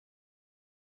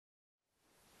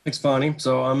Thanks, Bonnie.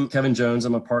 So I'm Kevin Jones.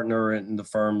 I'm a partner in the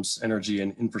firm's energy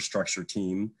and infrastructure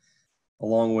team.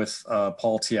 Along with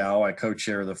Paul Tiao, I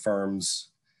co-chair the firm's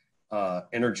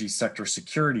energy sector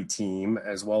security team,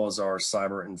 as well as our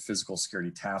cyber and physical security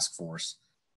task force.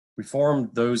 We formed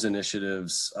those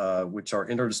initiatives, which are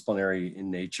interdisciplinary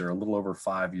in nature, a little over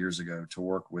 5 years ago to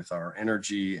work with our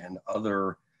energy and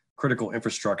other critical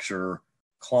infrastructure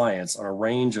clients on a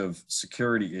range of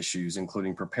security issues,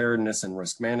 including preparedness and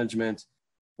risk management,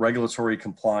 regulatory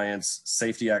compliance,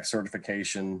 Safety Act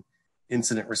certification,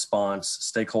 incident response,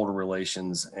 stakeholder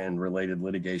relations, and related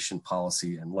litigation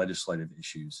policy and legislative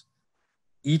issues.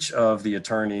 Each of the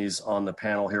attorneys on the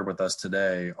panel here with us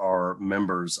today are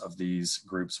members of these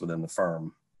groups within the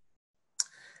firm.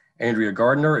 Andrea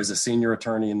Gardner is a senior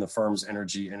attorney in the firm's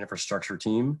energy and infrastructure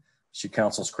team. She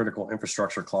counsels critical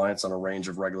infrastructure clients on a range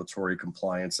of regulatory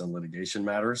compliance and litigation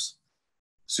matters.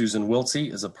 Susan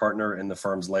Wiltsie is a partner in the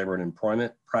firm's labor and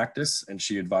employment practice, and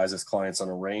she advises clients on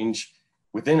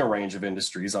within a range of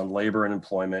industries on labor and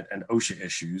employment and OSHA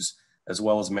issues, as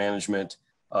well as management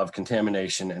of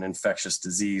contamination and infectious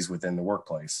disease within the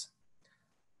workplace.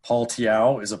 Paul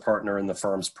Tiao is a partner in the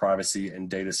firm's privacy and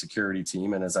data security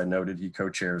team, and as I noted, he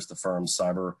co-chairs the firm's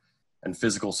cyber and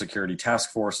physical security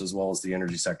task force, as well as the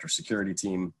energy sector security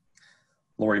team.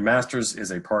 Lorie Masters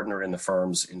is a partner in the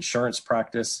firm's insurance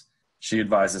practice. She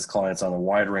advises clients on a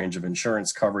wide range of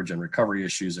insurance coverage and recovery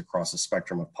issues across a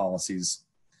spectrum of policies.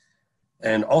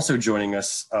 And also joining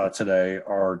us today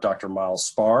are Dr. Myles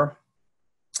Spar,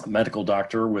 a medical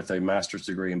doctor with a master's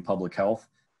degree in public health,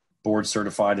 board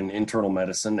certified in internal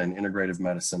medicine and integrative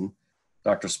medicine.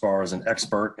 Dr. Spar is an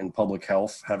expert in public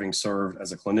health, having served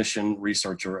as a clinician,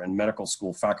 researcher, and medical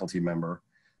school faculty member.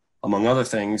 Among other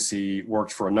things, he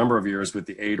worked for a number of years with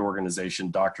the aid organization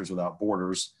Doctors Without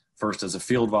Borders, first as a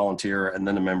field volunteer and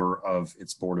then a member of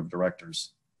its board of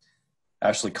directors.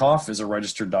 Ashley Koff is a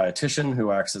registered dietitian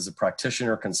who acts as a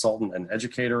practitioner, consultant, and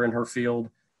educator in her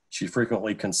field. She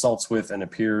frequently consults with and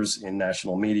appears in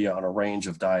national media on a range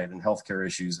of diet and healthcare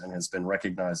issues and has been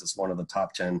recognized as one of the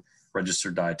top 10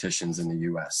 registered dietitians in the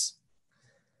US.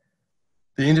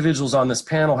 The individuals on this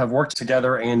panel have worked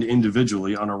together and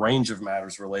individually on a range of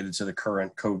matters related to the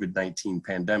current COVID-19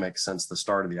 pandemic since the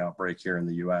start of the outbreak here in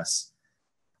the US.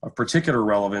 Of particular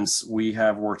relevance, we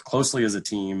have worked closely as a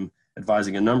team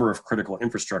advising a number of critical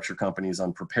infrastructure companies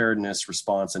on preparedness,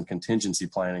 response, and contingency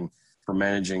planning for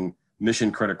managing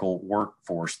mission-critical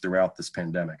workforce throughout this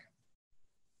pandemic.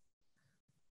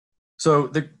 So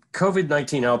the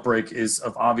COVID-19 outbreak is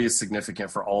of obvious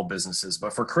significance for all businesses,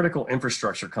 but for critical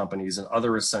infrastructure companies and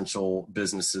other essential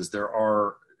businesses, there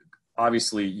are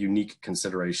obviously unique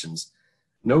considerations.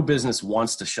 No business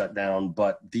wants to shut down,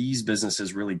 but these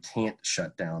businesses really can't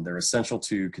shut down. They're essential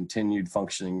to continued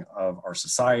functioning of our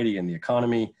society and the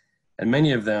economy, and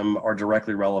many of them are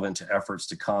directly relevant to efforts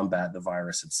to combat the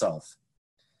virus itself.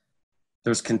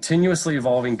 There's continuously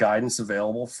evolving guidance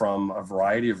available from a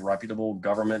variety of reputable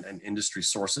government and industry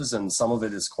sources, and some of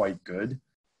it is quite good.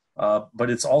 But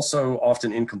it's also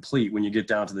often incomplete when you get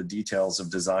down to the details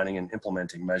of designing and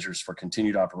implementing measures for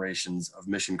continued operations of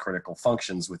mission-critical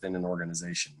functions within an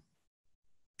organization.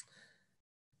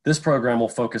 This program will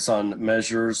focus on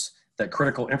measures that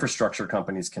critical infrastructure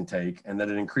companies can take and that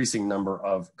an increasing number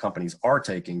of companies are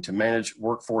taking to manage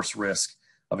workforce risk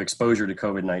of exposure to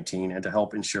COVID-19 and to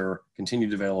help ensure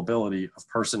continued availability of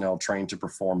personnel trained to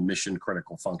perform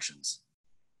mission-critical functions.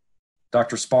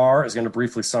 Dr. Spar is going to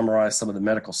briefly summarize some of the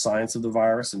medical science of the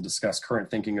virus and discuss current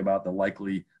thinking about the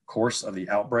likely course of the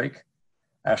outbreak.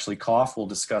 Ashley Koff will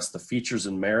discuss the features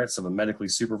and merits of a medically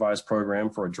supervised program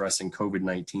for addressing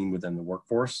COVID-19 within the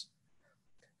workforce.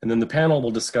 And then the panel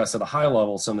will discuss at a high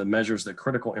level some of the measures that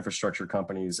critical infrastructure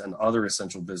companies and other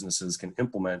essential businesses can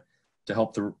implement to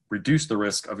help reduce the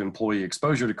risk of employee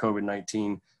exposure to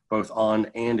COVID-19, both on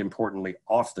and importantly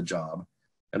off the job.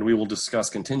 And we will discuss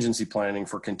contingency planning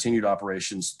for continued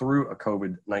operations through a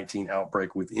COVID-19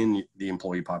 outbreak within the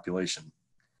employee population.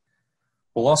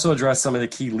 We'll also address some of the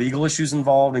key legal issues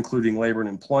involved, including labor and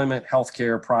employment,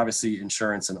 healthcare, privacy,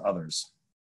 insurance, and others.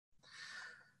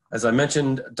 As I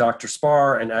mentioned, Dr.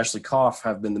 Spar and Ashley Koff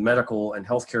have been the medical and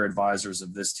healthcare advisors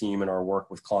of this team in our work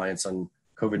with clients on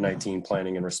COVID-19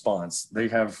 planning and response. They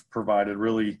have provided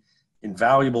really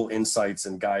invaluable insights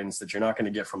and guidance that you're not going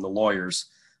to get from the lawyers.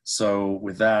 So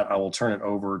with that, I will turn it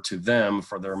over to them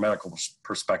for their medical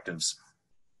perspectives.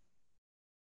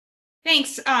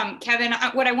 Thanks, Kevin.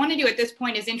 What I want to do at this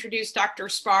point is introduce Dr.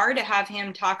 Spar to have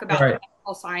him talk about the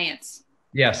medical science.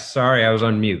 Yes, sorry, I was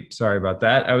on mute. Sorry about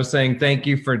that. I was saying thank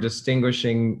you for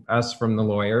distinguishing us from the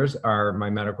lawyers. My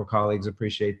medical colleagues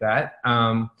appreciate that.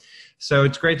 So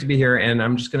it's great to be here, and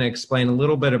I'm just going to explain a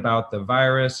little bit about the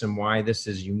virus and why this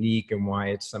is unique and why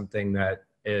it's something that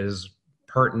is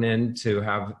pertinent to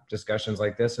have discussions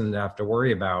like this and to have to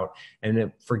worry about.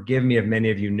 And forgive me if many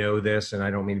of you know this, and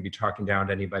I don't mean to be talking down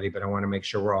to anybody, but I want to make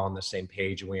sure we're all on the same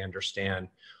page and we understand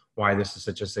why this is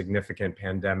such a significant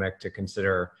pandemic to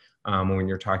consider when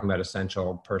you're talking about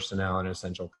essential personnel and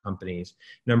essential companies.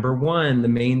 Number one, the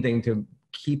main thing to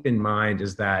keep in mind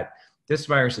is that this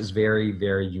virus is very,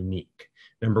 very unique.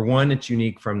 Number one, it's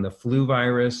unique from the flu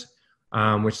virus,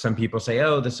 which some people say,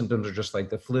 oh, the symptoms are just like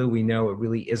the flu. We know it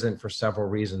really isn't for several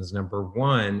reasons. Number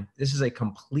one, this is a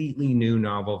completely new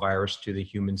novel virus to the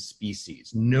human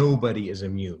species. Nobody is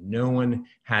immune. No one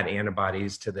had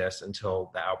antibodies to this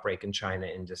until the outbreak in China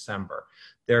in December.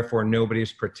 Therefore, nobody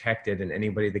is protected, and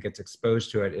anybody that gets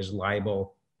exposed to it is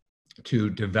liable to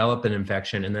develop an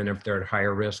infection, and then if they're at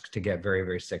higher risk, to get very,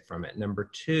 very sick from it. Number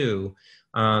two,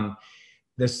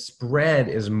 the spread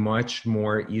is much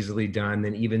more easily done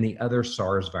than even the other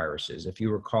SARS viruses. If you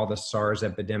recall, the SARS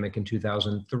epidemic in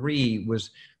 2003 was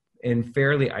in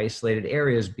fairly isolated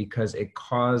areas because it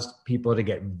caused people to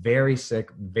get very sick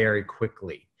very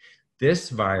quickly. This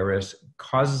virus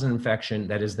causes an infection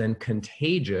that is then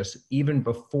contagious even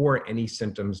before any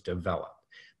symptoms develop.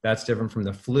 That's different from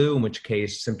the flu, in which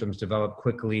case symptoms develop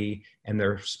quickly and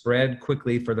they're spread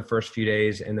quickly for the first few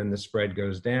days, and then the spread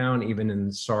goes down. Even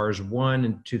in SARS-1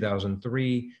 in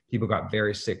 2003, people got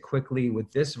very sick quickly.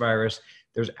 With this virus,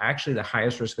 there's actually the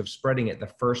highest risk of spreading it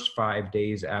the first 5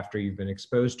 days after you've been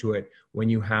exposed to it, when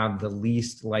you have the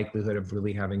least likelihood of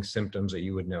really having symptoms that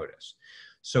you would notice.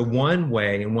 So one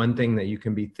way and one thing that you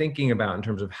can be thinking about in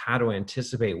terms of how to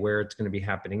anticipate where it's going to be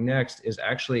happening next is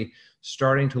actually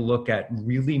starting to look at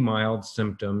really mild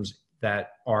symptoms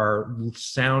that are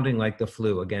sounding like the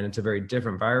flu. Again, it's a very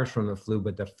different virus from the flu,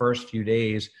 but the first few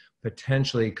days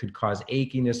potentially could cause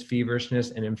achiness,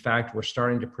 feverishness, and in fact, we're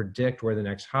starting to predict where the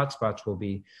next hotspots will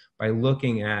be by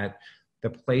looking at the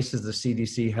places the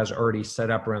CDC has already set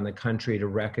up around the country to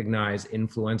recognize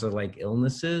influenza-like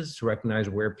illnesses, to recognize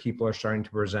where people are starting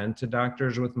to present to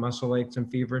doctors with muscle aches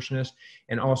and feverishness,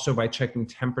 and also by checking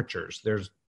temperatures. There's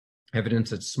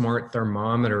evidence that smart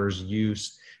thermometers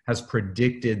use has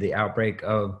predicted the outbreak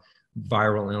of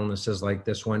viral illnesses like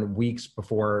this one weeks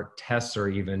before tests are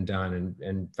even done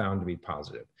and found to be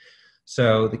positive.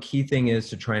 So the key thing is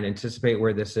to try and anticipate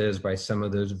where this is by some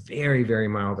of those very, very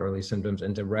mild early symptoms,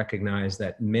 and to recognize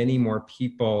that many more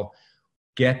people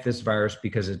get this virus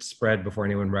because it's spread before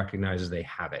anyone recognizes they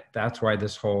have it. That's why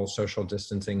this whole social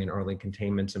distancing and early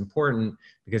containment is important,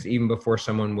 because even before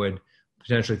someone would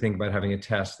potentially think about having a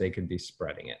test, they could be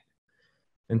spreading it.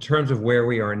 In terms of where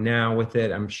we are now with it,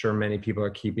 I'm sure many people are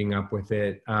keeping up with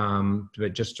it.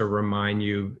 But just to remind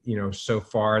you, so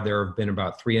far there have been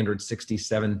about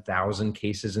 367,000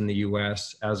 cases in the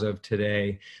US as of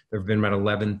today. There have been about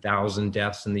 11,000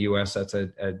 deaths in the US. That's a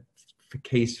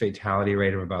case fatality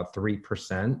rate of about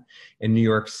 3%. In New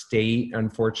York State,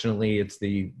 unfortunately, it's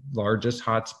the largest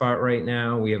hotspot right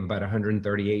now. We have about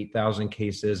 138,000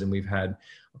 cases, and we've had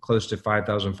close to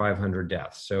 5,500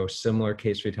 deaths. So similar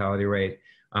case fatality rate.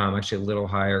 Actually a little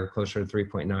higher, closer to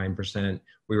 3.9%.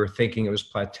 We were thinking it was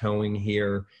plateauing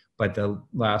here, but the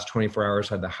last 24 hours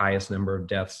had the highest number of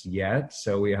deaths yet.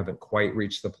 So we haven't quite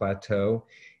reached the plateau.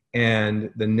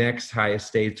 And the next highest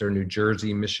states are New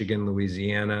Jersey, Michigan,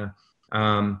 Louisiana.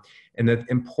 And the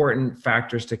important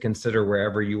factors to consider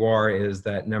wherever you are is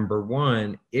that, number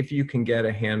one, if you can get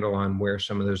a handle on where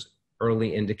some of those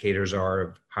early indicators are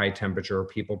of high temperature or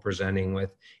people presenting with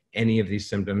any of these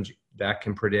symptoms, that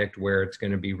can predict where it's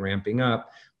going to be ramping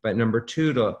up. But number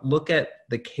two, to look at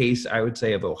the case, I would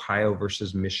say, of Ohio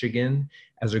versus Michigan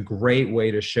as a great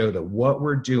way to show that what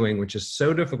we're doing, which is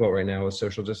so difficult right now with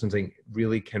social distancing,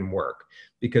 really can work.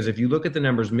 Because if you look at the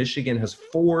numbers, Michigan has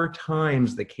 4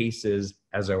 times the cases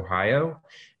as Ohio.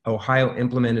 Ohio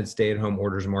implemented stay-at-home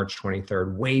orders March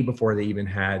 23rd, way before they even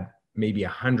had maybe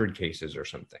 100 cases or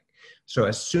something. So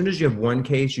as soon as you have 1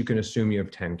 case, you can assume you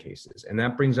have 10 cases. And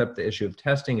that brings up the issue of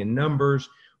testing and numbers.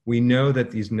 We know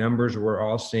that these numbers we're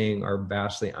all seeing are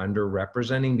vastly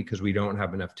underrepresenting because we don't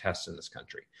have enough tests in this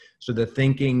country. So the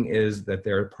thinking is that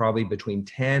there are probably between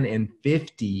 10 and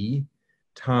 50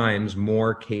 times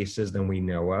more cases than we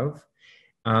know of.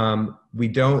 We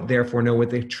don't therefore know what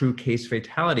the true case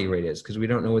fatality rate is, because we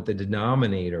don't know what the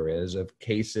denominator is of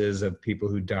cases of people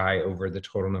who die over the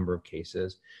total number of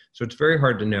cases. So it's very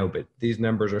hard to know, but these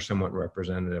numbers are somewhat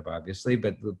representative, obviously.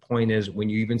 But the point is, when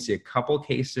you even see a couple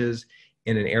cases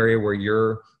in an area where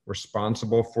you're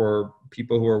responsible for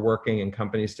people who are working and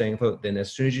companies staying afloat, then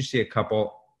as soon as you see a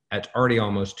couple, it's already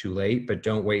almost too late, but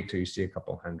don't wait till you see a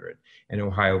couple hundred. And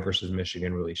Ohio versus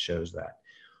Michigan really shows that.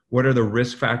 What are the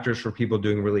risk factors for people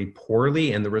doing really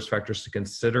poorly, and the risk factors to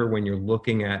consider when you're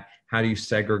looking at how do you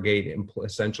segregate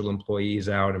essential employees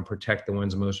out and protect the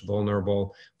ones most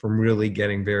vulnerable from really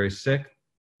getting very sick?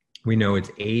 We know it's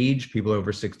age. People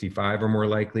over 65 are more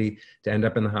likely to end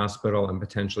up in the hospital and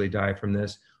potentially die from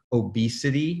this.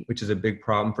 Obesity, which is a big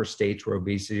problem for states where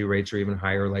obesity rates are even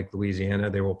higher, like Louisiana,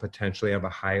 they will potentially have a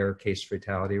higher case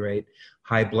fatality rate.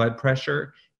 High blood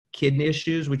pressure, kidney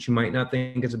issues, which you might not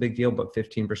think is a big deal, but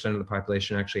 15% of the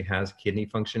population actually has kidney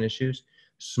function issues.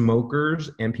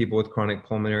 Smokers and people with chronic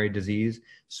pulmonary disease.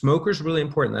 Smokers really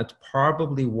important. That's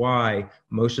probably why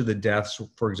most of the deaths,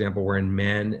 for example, were in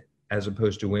men as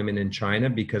opposed to women in China,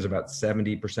 because about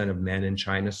 70% of men in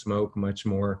China smoke, much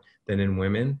more than in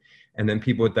women. And then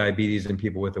people with diabetes and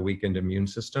people with a weakened immune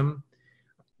system.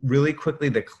 Really quickly,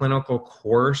 the clinical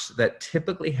course that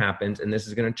typically happens, and this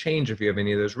is going to change if you have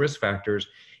any of those risk factors,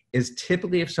 is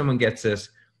typically if someone gets this,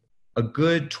 a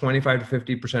good 25 to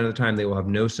 50% of the time, they will have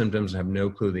no symptoms and have no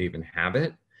clue they even have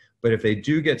it. But if they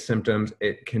do get symptoms,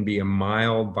 it can be a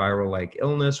mild viral-like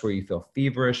illness where you feel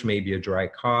feverish, maybe a dry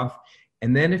cough.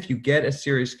 And then if you get a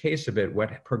serious case of it,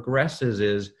 what progresses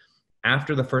is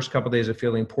after the first couple of days of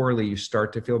feeling poorly, you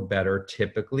start to feel better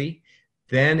typically.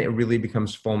 Then it really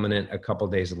becomes fulminant a couple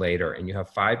of days later, and you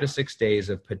have 5 to 6 days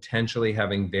of potentially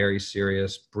having very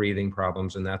serious breathing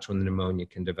problems, and that's when the pneumonia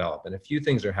can develop. And a few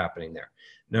things are happening there.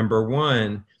 Number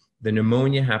one, the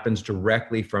pneumonia happens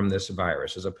directly from this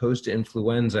virus, as opposed to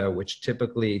influenza, which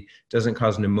typically doesn't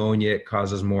cause pneumonia. It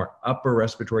causes more upper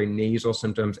respiratory nasal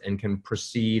symptoms and can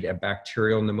precede a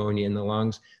bacterial pneumonia in the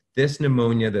lungs. This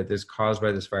pneumonia that is caused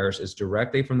by this virus is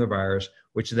directly from the virus,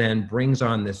 which then brings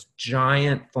on this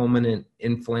giant fulminant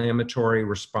inflammatory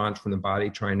response from the body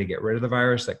trying to get rid of the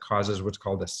virus that causes what's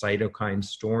called a cytokine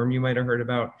storm you might have heard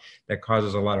about, that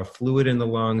causes a lot of fluid in the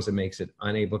lungs and makes it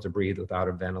unable to breathe without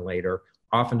a ventilator,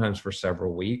 oftentimes for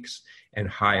several weeks, and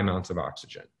high amounts of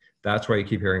oxygen. That's why you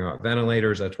keep hearing about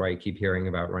ventilators. That's why you keep hearing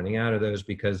about running out of those,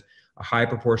 because a high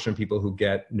proportion of people who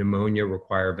get pneumonia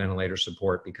require ventilator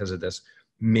support because of this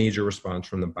major response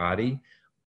from the body.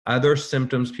 Other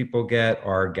symptoms people get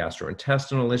are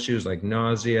gastrointestinal issues like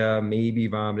nausea, maybe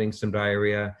vomiting, some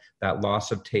diarrhea, that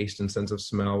loss of taste and sense of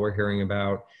smell we're hearing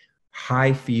about,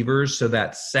 high fevers. So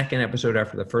that second episode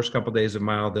after the first couple of days of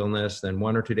mild illness, then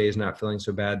 1 or 2 days not feeling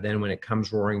so bad, then when it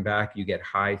comes roaring back, you get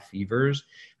high fevers.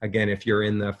 Again, if you're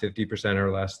in the 50%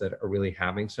 or less that are really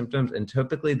having symptoms, and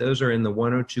typically those are in the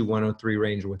 102, 103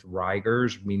 range with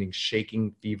rigors, meaning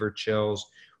shaking, fever, chills.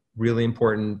 Really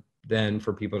important then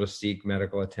for people to seek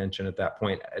medical attention at that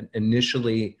point,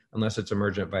 initially, unless it's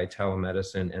emergent, by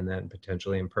telemedicine, and then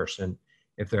potentially in person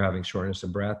if they're having shortness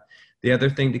of breath. The other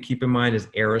thing to keep in mind is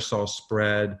aerosol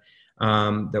spread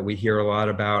that we hear a lot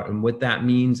about. And what that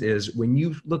means is when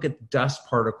you look at dust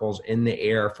particles in the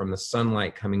air from the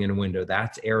sunlight coming in a window,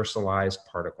 that's aerosolized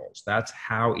particles. That's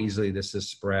how easily this is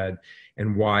spread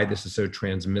and why this is so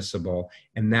transmissible.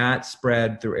 And that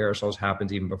spread through aerosols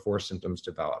happens even before symptoms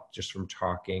develop, just from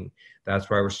talking. That's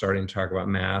why we're starting to talk about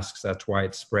masks. That's why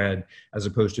it's spread, as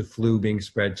opposed to flu being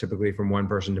spread typically from one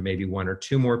person to maybe 1 or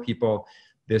 2 more people.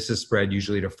 This is spread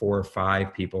usually to 4 or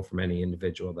 5 people from any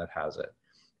individual that has it.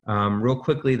 Real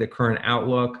quickly, the current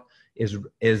outlook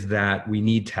is that we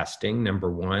need testing,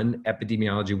 number one.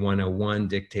 Epidemiology 101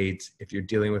 dictates if you're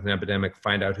dealing with an epidemic,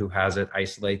 find out who has it,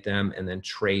 isolate them, and then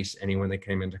trace anyone they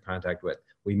came into contact with.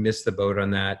 We missed the boat on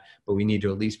that, but we need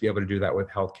to at least be able to do that with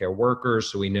healthcare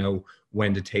workers so we know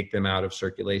when to take them out of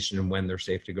circulation and when they're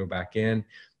safe to go back in.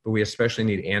 But we especially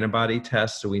need antibody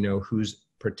tests so we know who's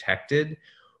protected.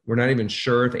 We're not even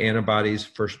sure if antibodies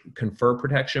confer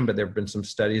protection, but there have been some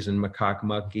studies in macaque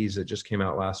monkeys that just came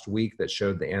out last week that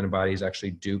showed the antibodies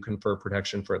actually do confer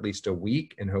protection for at least a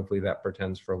week, and hopefully that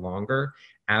portends for longer.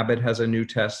 Abbott has a new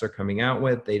test they're coming out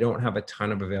with. They don't have a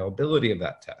ton of availability of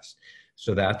that test.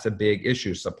 So that's a big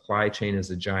issue. Supply chain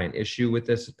is a giant issue with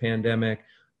this pandemic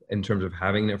in terms of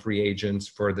having enough reagents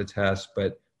for the test,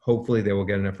 but hopefully they will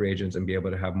get enough reagents and be able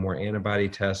to have more antibody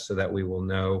tests so that we will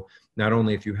know not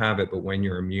only if you have it, but when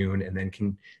you're immune, and then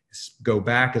can go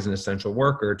back as an essential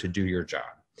worker to do your job.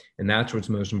 And that's what's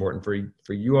most important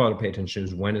for you all to pay attention to,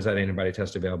 is when is that antibody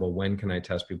test available? When can I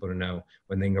test people to know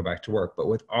when they can go back to work? But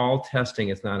with all testing,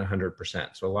 it's not 100%.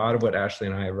 So a lot of what Ashley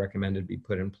and I have recommended be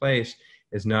put in place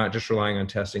is not just relying on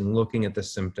testing, looking at the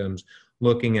symptoms,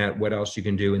 looking at what else you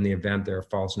can do in the event there are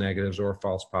false negatives or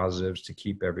false positives to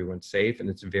keep everyone safe. And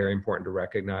it's very important to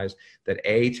recognize that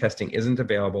testing isn't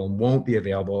available and won't be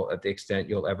available at the extent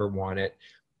you'll ever want it,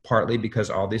 partly because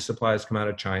all these supplies come out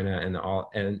of China,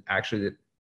 and actually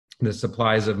the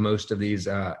supplies of most of these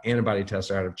antibody tests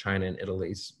are out of China and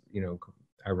Italy,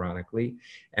 ironically.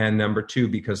 And number two,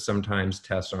 because sometimes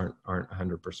tests aren't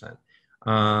 100%.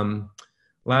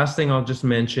 Last thing I'll just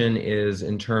mention is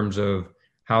in terms of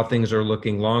how things are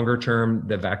looking longer term,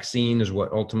 the vaccine is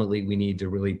what ultimately we need to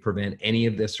really prevent any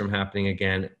of this from happening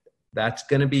again. That's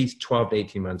going to be 12 to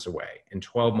 18 months away. And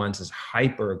 12 months is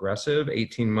hyper aggressive.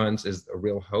 18 months is a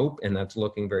real hope, and that's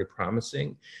looking very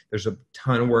promising. There's a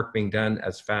ton of work being done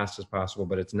as fast as possible,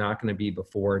 but it's not going to be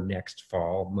before next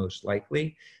fall, most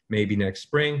likely, maybe next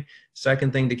spring.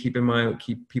 Second thing to keep in mind,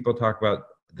 people talk about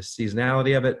the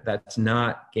seasonality of it. That's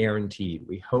not guaranteed.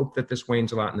 We hope that this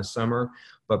wanes a lot in the summer,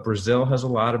 but Brazil has a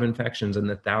lot of infections in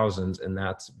the thousands, and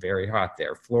that's very hot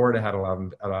there. Florida had a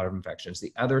lot of infections.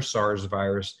 The other SARS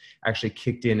virus actually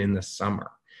kicked in the summer.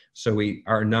 So we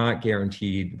are not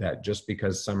guaranteed that just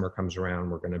because summer comes around,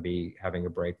 we're going to be having a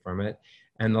break from it.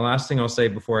 And the last thing I'll say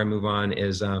before I move on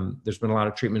is there's been a lot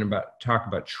of talk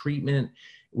about treatment.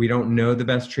 We don't know the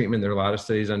best treatment. There are a lot of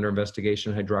studies under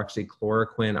investigation.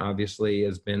 Hydroxychloroquine obviously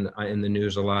has been in the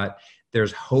news a lot.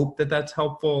 There's hope that that's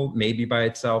helpful, maybe by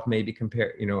itself, maybe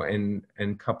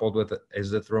and coupled with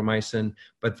azithromycin,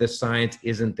 but the science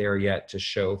isn't there yet to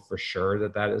show for sure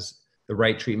that that is the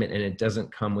right treatment, and it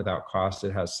doesn't come without cost.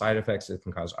 It has side effects. It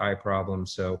can cause eye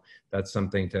problems. So that's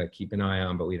something to keep an eye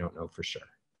on, but we don't know for sure.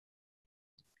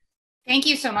 Thank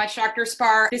you so much, Dr.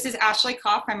 Spar. This is Ashley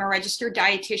Koff. I'm a registered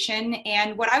dietitian.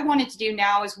 And what I wanted to do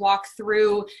now is walk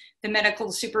through the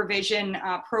medical supervision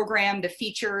program, the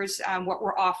features, what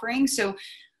we're offering. So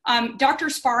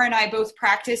Dr. Spar and I both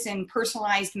practice in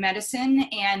personalized medicine,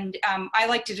 and I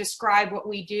like to describe what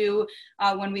we do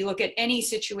when we look at any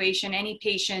situation, any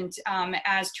patient,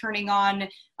 as turning on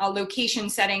location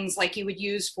settings like you would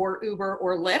use for Uber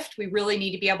or Lyft. We really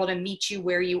need to be able to meet you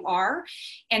where you are.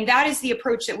 And that is the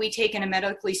approach that we take in a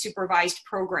medically supervised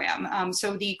program.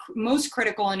 So the most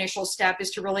critical initial step is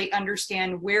to really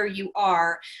understand where you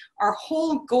are. Our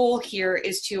whole goal here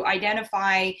is to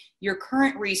identify your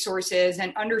current resources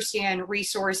and understand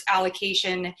resource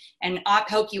allocation and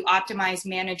help you optimize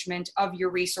management of your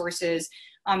resources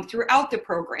throughout the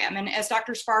program. And as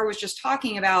Dr. Spar was just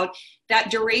talking about,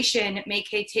 that duration may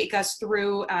take us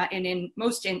through, and in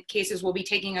most cases will be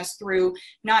taking us through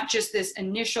not just this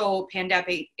initial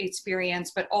pandemic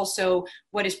experience, but also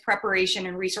what does preparation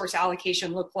and resource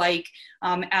allocation look like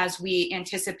as we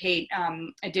anticipate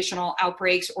additional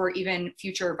outbreaks or even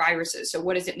future viruses. So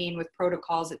what does it mean with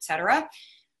protocols, et cetera?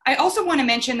 I also want to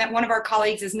mention that one of our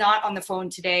colleagues is not on the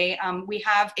phone today. We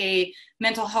have a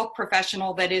mental health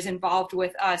professional that is involved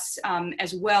with us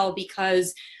as well,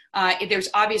 because there's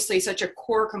obviously such a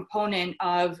core component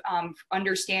of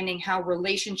understanding how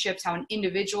relationships, how an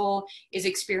individual is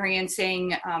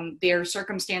experiencing their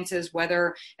circumstances,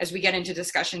 whether as we get into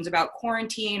discussions about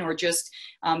quarantine or just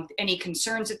any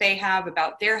concerns that they have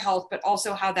about their health, but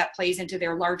also how that plays into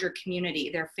their larger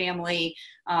community, their family,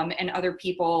 and other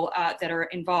people that are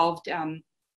involved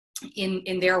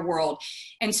in their world.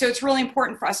 And so it's really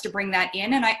important for us to bring that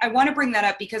in. And I want to bring that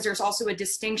up because there's also a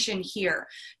distinction here.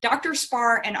 Dr.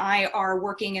 Spar and I are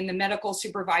working in the medical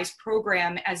supervised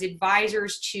program as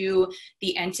advisors to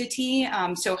the entity.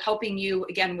 So helping you,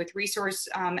 again, with resource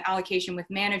allocation, with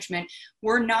management.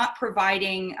 We're not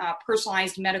providing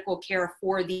personalized medical care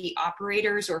for the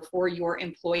operators or for your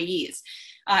employees.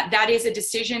 That is a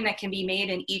decision that can be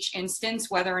made in each instance,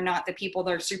 whether or not the people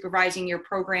that are supervising your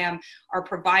program are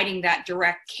providing that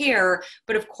direct care.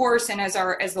 But of course, and as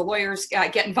the lawyers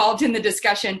get involved in the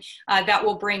discussion, that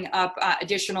will bring up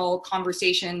additional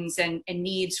conversations and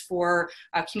needs for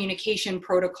communication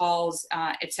protocols,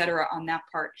 et cetera, on that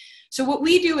part. So what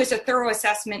we do is a thorough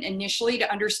assessment initially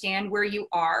to understand where you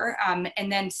are,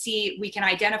 and then see, we can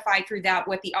identify through that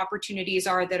what the opportunities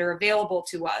are that are available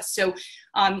to us. So,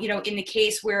 in the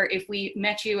case where if we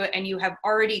met you and you have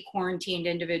already quarantined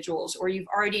individuals, or you've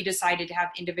already decided to have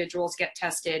individuals get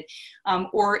tested,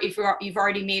 or if you've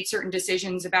already made certain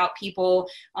decisions about people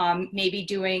maybe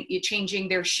changing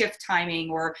their shift timing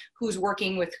or who's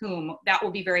working with whom, that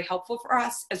will be very helpful for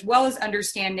us, as well as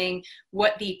understanding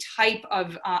what the type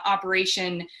of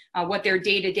operation, what their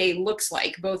day-to-day looks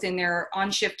like, both in their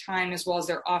on-shift time as well as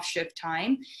their off-shift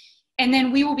time. And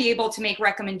then we will be able to make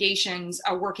recommendations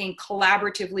working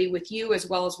collaboratively with you as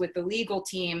well as with the legal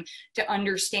team to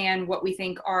understand what we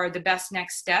think are the best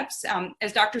next steps.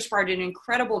 As Dr. Spar did an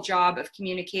incredible job of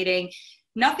communicating,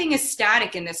 nothing is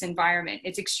static in this environment.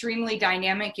 It's extremely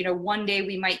dynamic. One day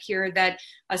we might hear that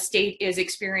a state is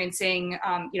experiencing,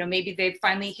 maybe they've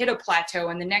finally hit a plateau,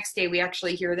 and the next day we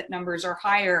actually hear that numbers are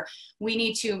higher. We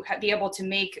need to be able to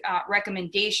make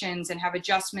recommendations and have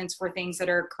adjustments for things that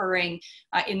are occurring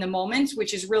in the moment,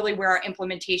 which is really where our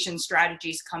implementation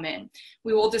strategies come in.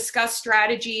 We will discuss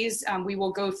strategies. We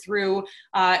will go through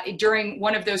during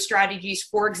one of those strategies,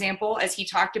 for example, as he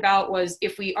talked about, was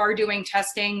if we are doing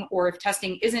testing or if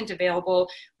testing isn't available,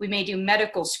 we may do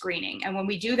medical screening. And when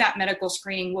we do that medical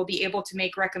screening, we'll be able to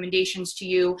make recommendations to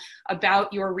you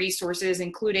about your resources,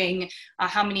 including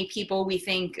how many people we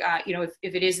think,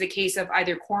 if it is the case of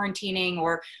either quarantining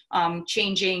or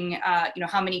changing,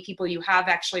 how many people you have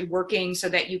actually working so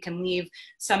that you can leave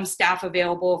some staff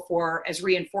available for as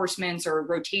reinforcements or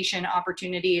rotation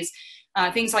opportunities.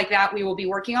 Things like that we will be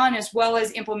working on, as well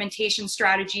as implementation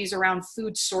strategies around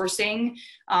food sourcing,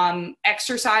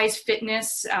 exercise,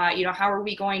 fitness. How are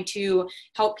we going to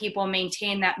help people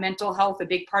maintain that mental health? A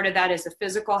big part of that is the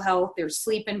physical health. There's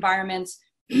sleep environments,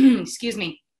 excuse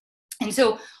me. And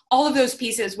so all of those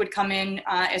pieces would come in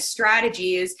as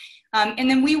strategies. And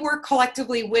then we work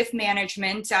collectively with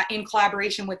management in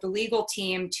collaboration with the legal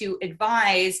team to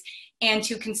advise and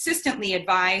to consistently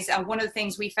advise. One of the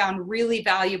things we found really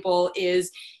valuable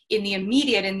is in the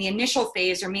initial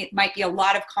phase, there might be a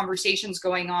lot of conversations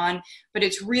going on, but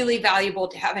it's really valuable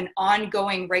to have an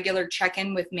ongoing regular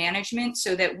check-in with management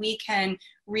so that we can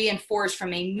reinforce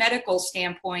from a medical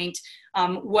standpoint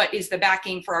what is the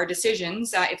backing for our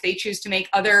decisions. If they choose to make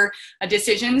other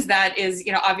decisions, that is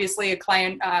obviously a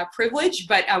client privilege,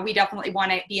 but we definitely want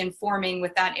to be informing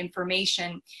with that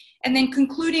information. And then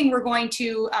concluding, we're going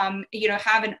to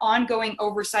have an ongoing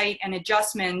oversight and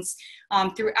adjustments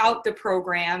throughout the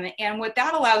program. And what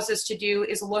that allows us to do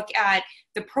is look at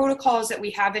the protocols that we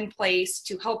have in place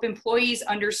to help employees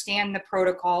understand the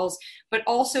protocols, but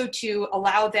also to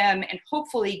allow them and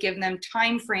hopefully give them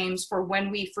timeframes for when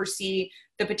we foresee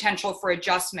the potential for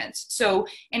adjustments. So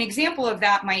an example of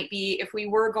that might be if we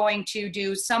were going to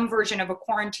do some version of a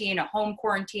quarantine, a home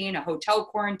quarantine, a hotel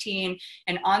quarantine,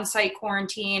 an on-site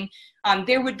quarantine,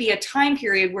 there would be a time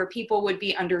period where people would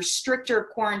be under stricter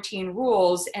quarantine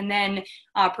rules, and then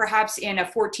perhaps in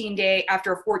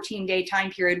after a 14-day time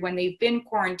period when they've been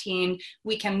quarantined,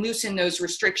 we can loosen those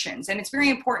restrictions. And it's very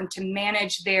important to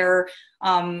manage their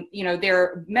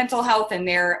mental health and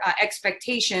their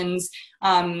expectations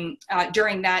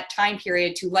during that time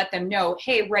period to let them know,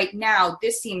 hey, right now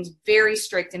this seems very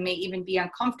strict and may even be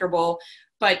uncomfortable,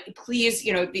 but please,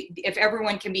 if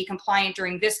everyone can be compliant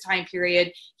during this time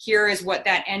period, here is what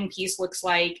that end piece looks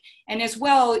like. And as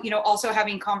well, also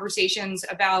having conversations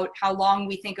about how long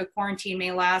we think a quarantine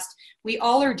may last. We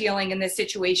all are dealing in this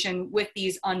situation with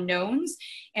these unknowns.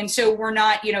 And so we're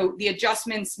not, the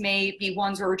adjustments may be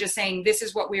ones where we're just saying, this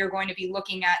is what we are going to be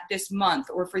looking at this month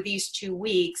or for these 2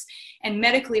 weeks. And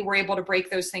medically, we're able to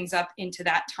break those things up into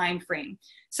that time frame.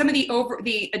 Some of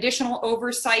the additional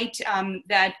oversight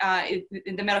that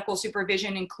the medical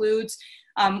supervision includes,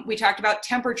 we talked about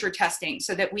temperature testing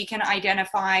so that we can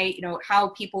identify, how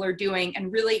people are doing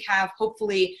and really have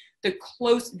hopefully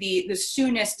the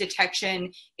soonest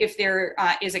detection if there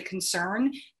is a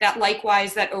concern. That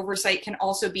likewise, that oversight can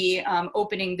also be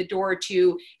opening the door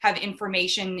to have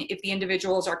information if the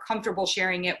individuals are comfortable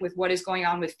sharing it with what is going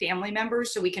on with family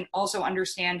members, so we can also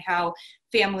understand how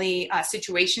family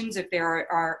situations, if there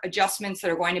are adjustments that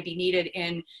are going to be needed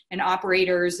in an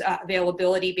operator's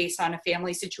availability based on a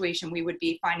family situation, we would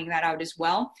be finding that out as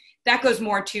well. That goes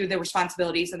more to the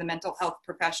responsibilities of the mental health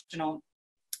professional.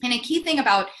 And a key thing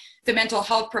about the mental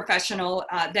health professional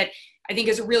that I think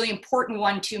is a really important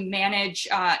one to manage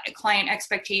client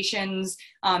expectations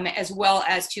as well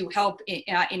as to help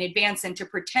in advance and to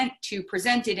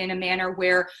present it in a manner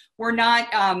where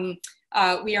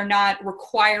we are not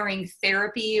requiring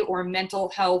therapy or mental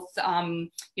health.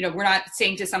 We're not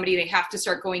saying to somebody they have to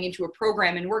start going into a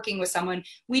program and working with someone.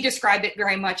 We describe it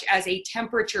very much as a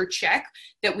temperature check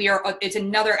it's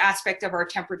another aspect of our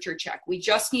temperature check. We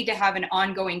just need to have an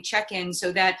ongoing check-in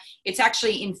so that it's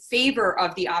actually in favor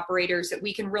of the operators, that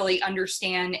we can really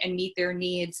understand and meet their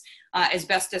needs as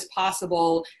best as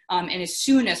possible and as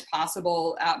soon as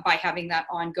possible by having that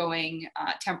ongoing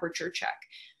temperature check.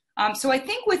 So I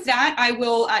think with that, I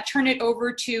will turn it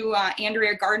over to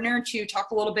Andrea Gardner to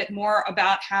talk a little bit more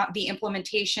about how the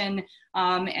implementation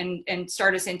and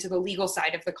start us into the legal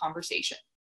side of the conversation.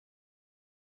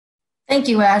 Thank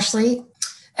you, Ashley.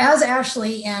 As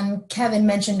Ashley and Kevin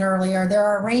mentioned earlier, there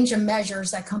are a range of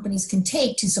measures that companies can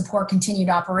take to support continued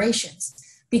operations.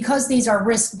 Because these are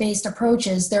risk-based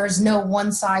approaches, there is no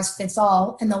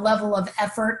one-size-fits-all, and the level of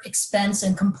effort, expense,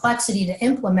 and complexity to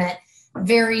implement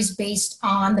varies based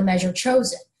on the measure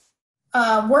chosen.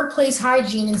 Workplace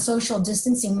hygiene and social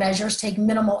distancing measures take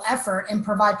minimal effort and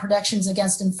provide protections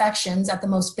against infections at the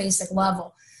most basic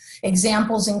level.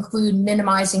 Examples include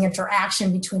minimizing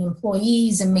interaction between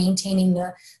employees and maintaining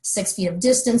the 6 feet of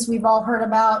distance we've all heard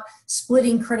about,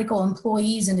 splitting critical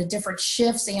employees into different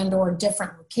shifts and/or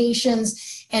different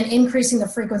locations, and increasing the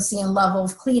frequency and level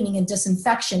of cleaning and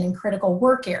disinfection in critical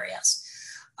work areas.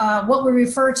 What we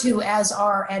refer to as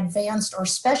our advanced or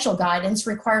special guidance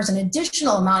requires an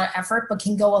additional amount of effort, but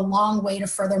can go a long way to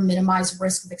further minimize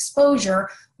risk of exposure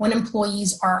when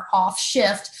employees are off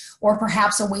shift or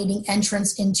perhaps awaiting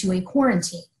entrance into a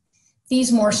quarantine.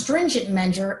 These more stringent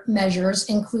measures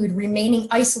include remaining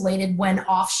isolated when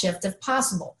off shift if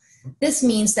possible. This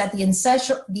means that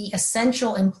the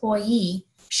essential employee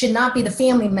should not be the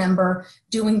family member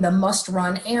doing the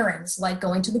must-run errands, like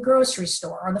going to the grocery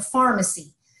store or the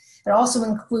pharmacy. It also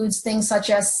includes things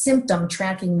such as symptom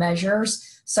tracking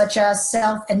measures, such as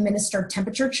self-administered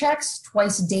temperature checks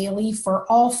twice daily for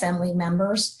all family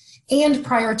members, and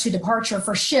prior to departure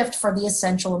for shift for the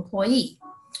essential employee.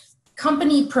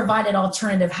 Company-provided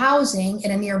alternative housing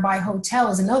in a nearby hotel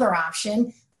is another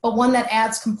option, but one that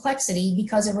adds complexity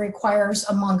because it requires,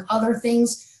 among other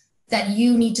things, that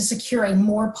you need to secure a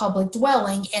more public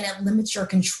dwelling, and it limits your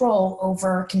control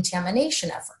over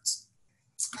contamination efforts.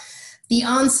 The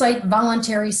on-site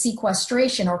voluntary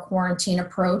sequestration or quarantine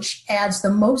approach adds the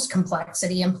most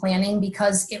complexity in planning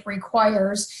because it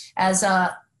requires, as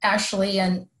Ashley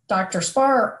and Dr.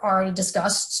 Spar already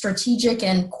discussed, strategic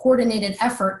and coordinated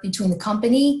effort between the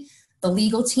company, the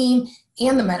legal team,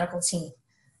 and the medical team.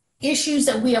 Issues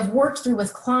that we have worked through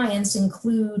with clients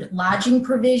include lodging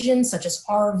provisions such as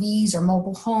RVs or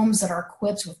mobile homes that are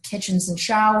equipped with kitchens and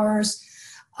showers.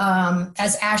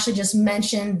 As Ashley just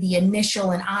mentioned, the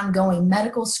initial and ongoing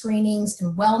medical screenings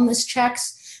and wellness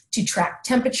checks to track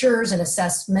temperatures and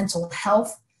assess mental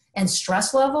health and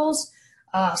stress levels,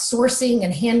 sourcing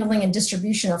and handling and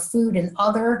distribution of food and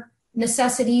other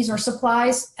necessities or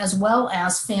supplies, as well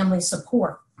as family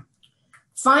support.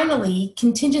 Finally,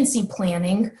 contingency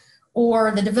planning,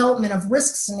 or the development of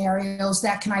risk scenarios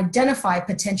that can identify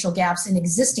potential gaps in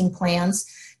existing plans,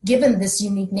 given this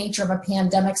unique nature of a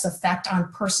pandemic's effect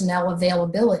on personnel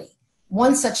availability.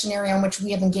 One such scenario in which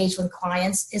we have engaged with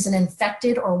clients is an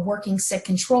infected or working sick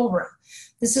control room.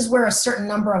 This is where a certain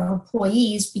number of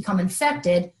employees become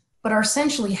infected, but are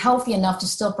essentially healthy enough to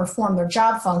still perform their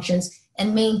job functions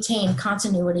and maintain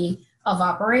continuity of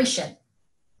operation.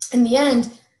 In the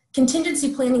end,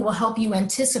 contingency planning will help you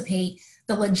anticipate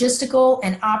the logistical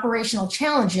and operational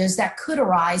challenges that could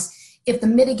arise if the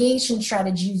mitigation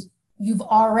strategies you've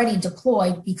already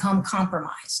deployed become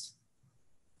compromised.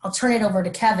 I'll turn it over to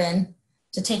Kevin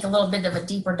to take a little bit of a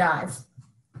deeper dive.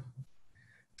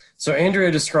 So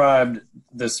Andrea described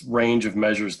this range of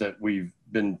measures that we've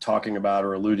been talking about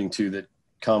or alluding to that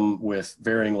come with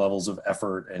varying levels of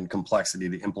effort and complexity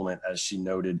to implement, as she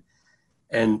noted.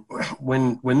 And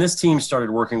when this team started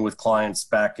working with clients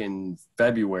back in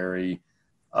February,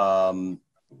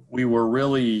 we were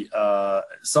really,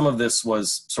 some of this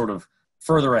was sort of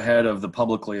further ahead of the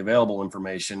publicly available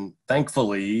information.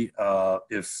 Thankfully,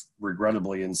 if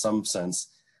regrettably in some sense,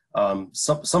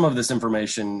 some of this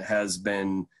information has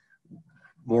been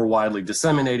more widely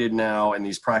disseminated now, and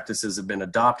these practices have been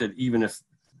adopted, even if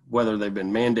whether they've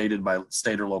been mandated by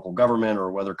state or local government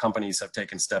or whether companies have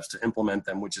taken steps to implement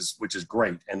them, which is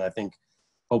great. And I think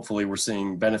hopefully we're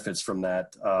seeing benefits from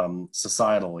that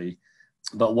societally.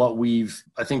 But what we've,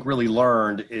 I think, really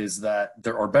learned is that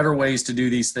there are better ways to do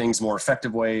these things, more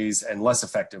effective ways and less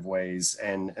effective ways.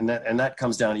 And that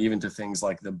comes down even to things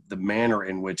like the manner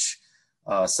in which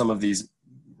some of these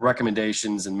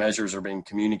recommendations and measures are being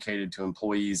communicated to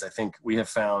employees. I think we have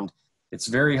found it's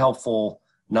very helpful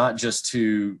not just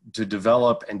to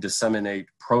develop and disseminate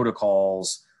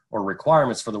protocols or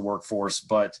requirements for the workforce,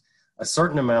 but a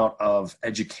certain amount of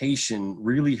education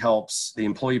really helps the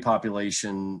employee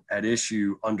population at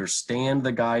issue understand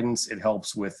the guidance. It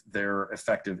helps with their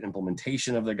effective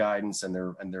implementation of the guidance and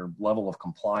their level of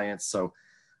compliance. So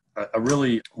a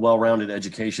really well-rounded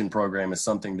education program is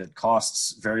something that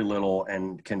costs very little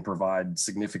and can provide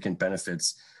significant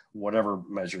benefits, whatever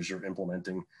measures you're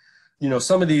implementing. You know,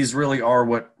 some of these really are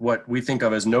what we think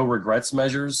of as no regrets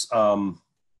measures.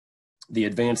 The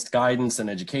advanced guidance and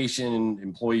education,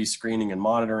 employee screening and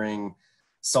monitoring,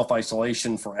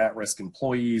 self-isolation for at-risk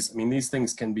employees. I mean, these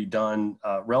things can be done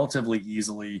relatively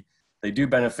easily. They do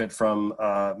benefit from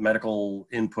medical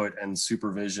input and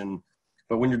supervision.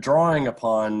 But when you're drawing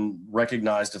upon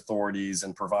recognized authorities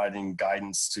and providing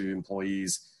guidance to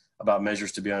employees about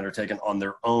measures to be undertaken on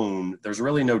their own, there's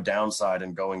really no downside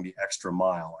in going the extra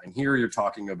mile. And here you're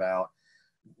talking about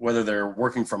whether they're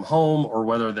working from home or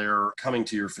whether they're coming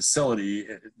to your facility,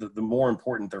 the more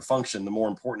important their function, the more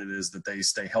important it is that they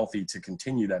stay healthy to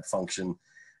continue that function.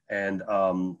 And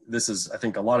this is, I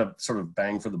think, a lot of sort of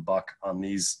bang for the buck on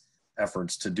these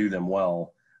efforts to do them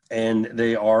well. And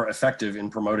they are effective in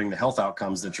promoting the health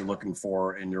outcomes that you're looking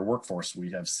for in your workforce, we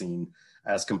have seen,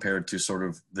 as compared to sort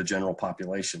of the general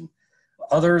population.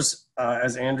 Others,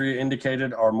 as Andrea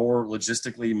indicated, are more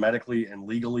logistically, medically, and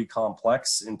legally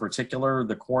complex. In particular,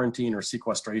 the quarantine or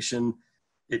sequestration,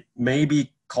 it may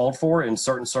be called for in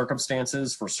certain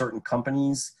circumstances for certain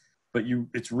companies, but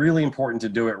it's really important to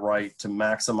do it right to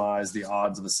maximize the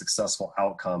odds of a successful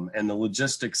outcome. And the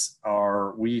logistics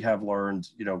are, we have learned,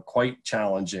 quite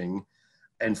challenging.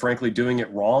 And frankly, doing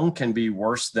it wrong can be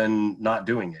worse than not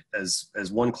doing it.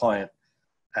 As one client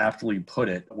aptly put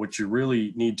it, what you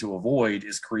really need to avoid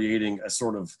is creating a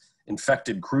sort of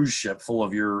infected cruise ship full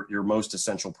of your most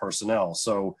essential personnel.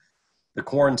 So the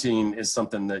quarantine is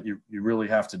something that you really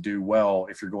have to do well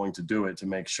if you're going to do it, to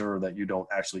make sure that you don't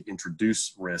actually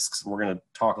introduce risks. And we're going to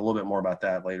talk a little bit more about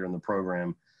that later in the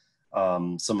program,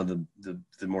 some of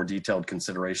the more detailed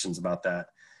considerations about that.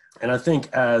 And I think,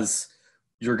 as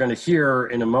you're going to hear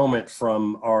in a moment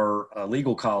from our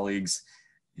legal colleagues,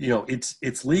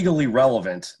 it's legally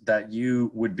relevant that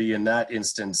you would be, in that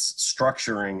instance,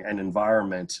 structuring an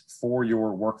environment for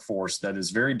your workforce that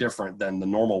is very different than the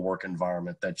normal work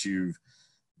environment that you've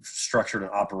structured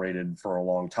and operated for a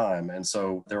long time. And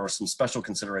so there are some special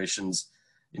considerations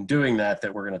in doing that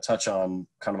we're going to touch on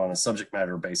kind of on a subject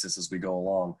matter basis as we go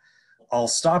along. I'll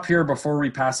stop here before we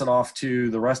pass it off to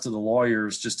the rest of the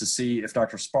lawyers, just to see if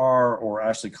Dr. Spar or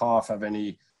Ashley Koff have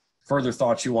any further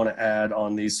thoughts you want to add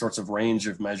on these sorts of range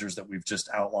of measures that we've just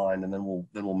outlined, and then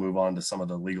we'll move on to some of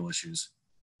the legal issues.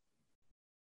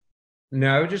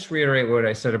 No, I would just reiterate what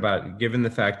I said about, given the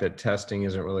fact that testing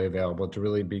isn't really available, to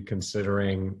really be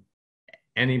considering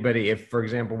anybody, if, for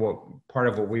example, part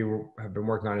of what we have been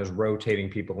working on is rotating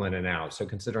people in and out. So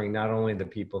considering not only the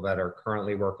people that are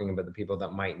currently working, but the people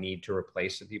that might need to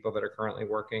replace the people that are currently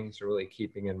working. So really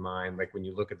keeping in mind, like when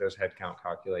you look at those headcount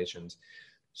calculations,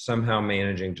 somehow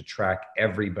managing to track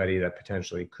everybody that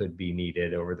potentially could be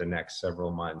needed over the next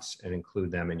several months and include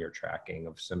them in your tracking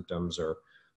of symptoms or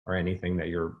anything that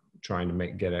you're trying to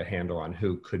get a handle on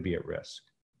who could be at risk.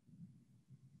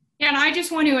 Yeah, and I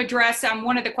just want to address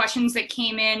one of the questions that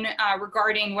came in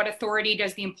regarding what authority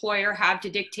does the employer have to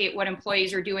dictate what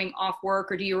employees are doing off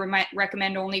work, or do you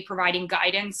recommend only providing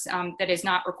guidance that is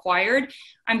not required?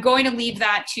 I'm going to leave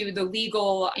that to the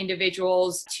legal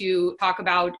individuals to talk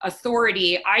about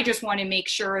authority. I just want to make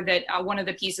sure that one of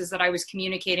the pieces that I was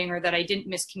communicating, or that I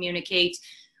didn't miscommunicate,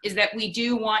 is that we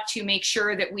do want to make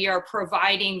sure that we are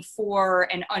providing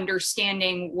for and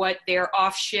understanding what their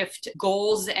off-shift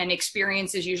goals and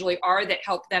experiences usually are that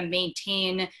help them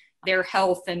maintain their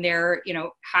health and their,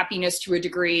 happiness to a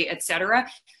degree, et cetera.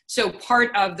 So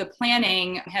part of the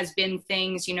planning has been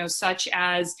things, such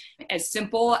as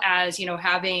simple as,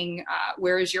 having,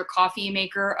 where is your coffee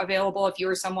maker available? If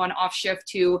you're someone off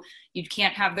shift who you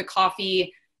can't have the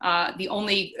coffee, the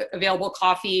only available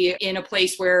coffee in a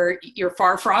place where you're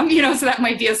far from, so that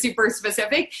might be a super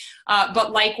specific.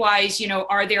 But likewise,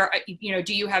 are there,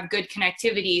 do you have good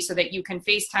connectivity so that you can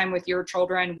FaceTime with your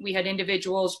children? We had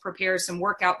individuals prepare some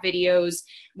workout videos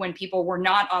when people were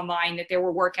not online, that there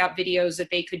were workout videos that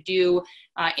they could do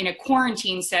in a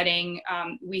quarantine setting.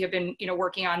 We have been,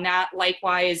 working on that.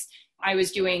 Likewise, I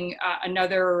was doing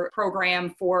another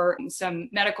program for some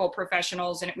medical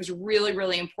professionals, and it was really,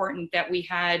 really important that we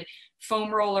had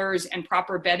foam rollers and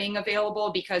proper bedding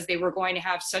available, because they were going to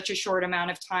have such a short amount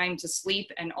of time to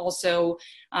sleep, and also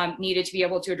needed to be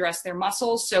able to address their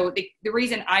muscles. So the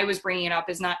reason I was bringing it up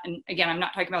is not, and again, I'm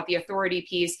not talking about the authority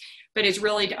piece, but is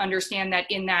really to understand that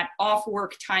in that off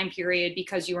work time period,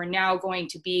 because you are now going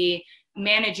to be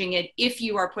managing it, if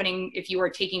you are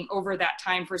taking over that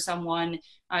time for someone,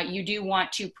 you do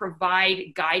want to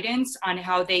provide guidance on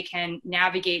how they can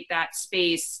navigate that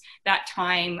space, that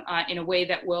time, in a way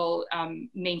that will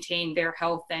maintain their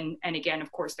health and again, of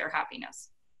course, their happiness.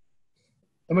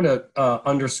 I'm going to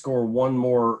underscore one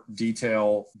more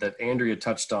detail that Andrea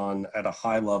touched on at a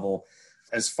high level,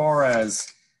 as far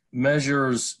as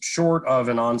measures short of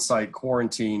an on-site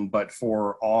quarantine, but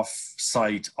for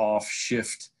off-site,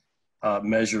 off-shift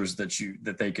measures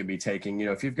that they could be taking.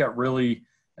 If you've got really,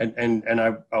 and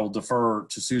I will defer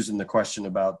to Susan the question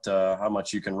about how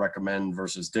much you can recommend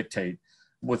versus dictate.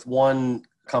 With one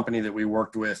company that we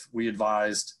worked with, we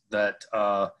advised that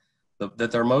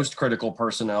that their most critical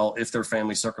personnel, if their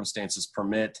family circumstances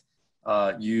permit,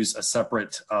 use a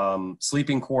separate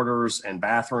sleeping quarters and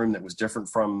bathroom that was different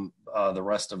from the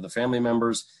rest of the family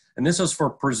members. And this was for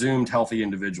presumed healthy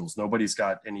individuals. Nobody's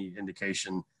got any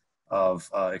indication of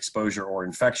exposure or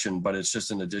infection, but it's just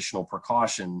an additional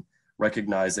precaution,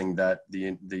 recognizing that the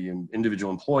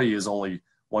individual employee is only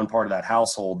one part of that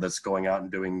household that's going out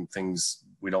and doing things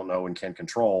we don't know and can't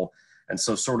control. And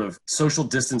so sort of social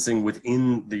distancing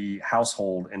within the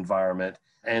household environment.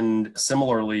 And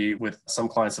similarly, with some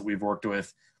clients that we've worked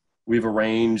with, we've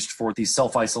arranged for these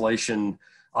self-isolation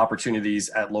opportunities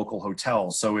at local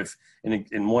hotels. So if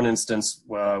in one instance,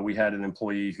 we had an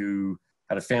employee who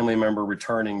had a family member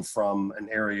returning from an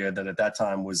area that at that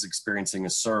time was experiencing a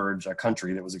surge, a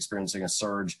country that was experiencing a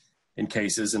surge in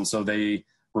cases. And so they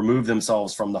removed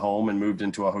themselves from the home and moved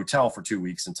into a hotel for 2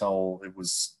 weeks until it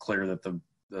was clear that the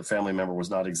family member was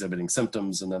not exhibiting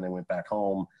symptoms, and then they went back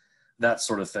home, that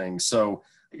sort of thing. So,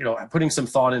 putting some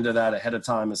thought into that ahead of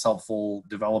time is helpful.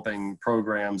 Developing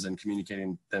programs and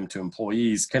communicating them to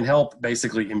employees can help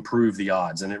basically improve the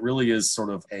odds. And it really is sort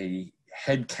of a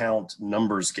head count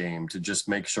numbers game to just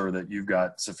make sure that you've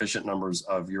got sufficient numbers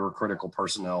of your critical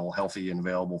personnel healthy and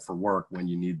available for work when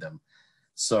you need them.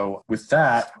 So with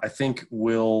that, I think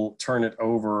we'll turn it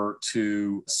over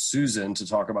to Susan to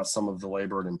talk about some of the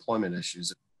labor and employment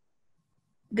issues.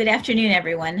 Good afternoon,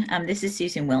 everyone. This is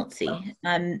Susan Wiltsie.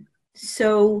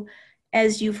 So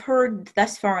as you've heard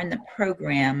thus far in the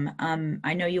program,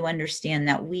 I know you understand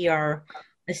that we are,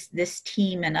 this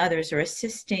team and others are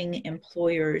assisting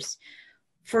employers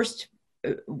first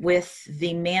with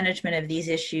the management of these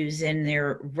issues in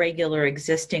their regular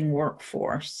existing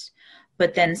workforce,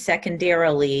 but then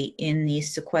secondarily in the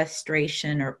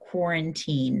sequestration or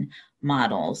quarantine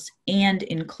models, and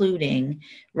including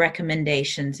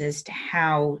recommendations as to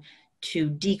how to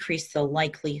decrease the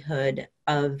likelihood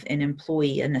of an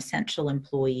essential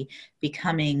employee,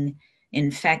 becoming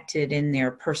infected in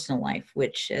their personal life,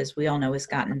 which, as we all know, has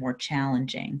gotten more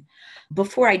challenging.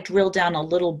 Before I drill down a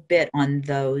little bit on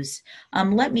those,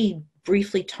 let me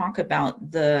briefly talk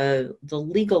about the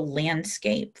legal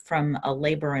landscape from a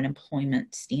labor and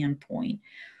employment standpoint.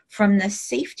 From the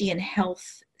safety and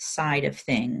health side of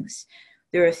things,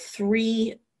 there are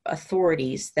three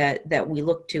authorities that we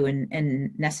look to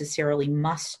and necessarily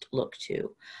must look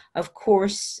to. Of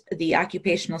course, the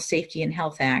Occupational Safety and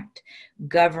Health Act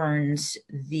governs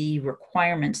the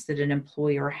requirements that an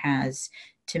employer has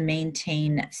to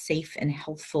maintain a safe and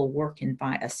healthful work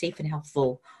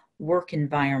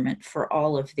environment for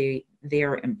all of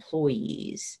their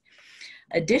employees.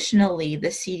 Additionally, the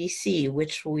CDC,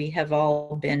 which we have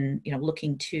all been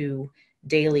looking to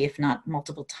daily, if not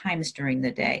multiple times during the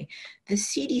day, the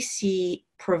CDC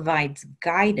provides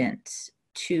guidance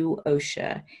to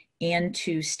OSHA and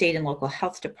to state and local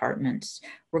health departments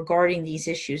regarding these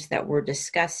issues that we're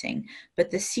discussing.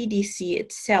 But the CDC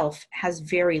itself has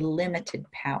very limited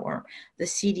power. The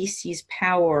CDC's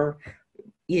power,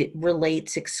 it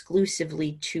relates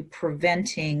exclusively to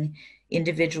preventing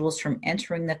individuals from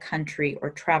entering the country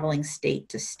or traveling state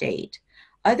to state.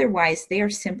 Otherwise, they are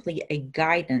simply a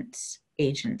guidance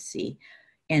agency,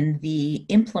 and the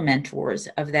implementors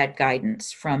of that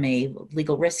guidance from a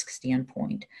legal risk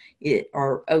standpoint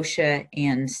are OSHA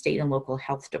and state and local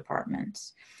health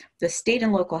departments. The state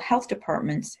and local health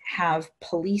departments have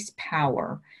police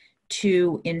power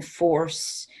to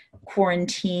enforce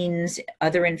quarantines,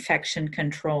 other infection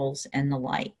controls, and the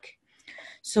like.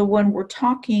 So when we're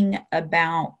talking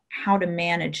about how to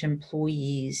manage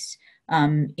employees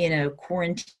in a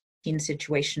quarantine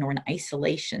situation or an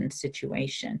isolation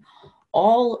situation,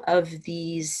 all of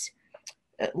these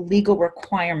legal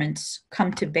requirements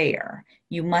come to bear.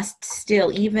 You must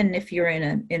still, even if you're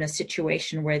in a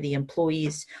situation where the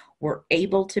employees were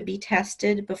able to be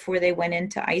tested before they went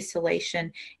into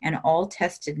isolation and all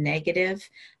tested negative,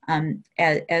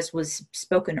 as was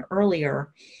spoken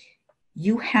earlier,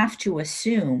 you have to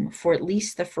assume for at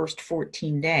least the first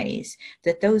 14 days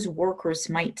that those workers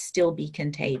might still be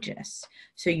contagious.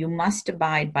 So you must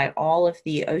abide by all of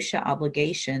the OSHA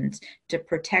obligations to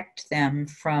protect them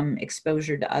from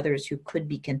exposure to others who could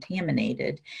be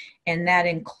contaminated. And that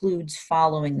includes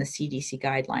following the CDC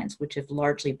guidelines, which have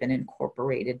largely been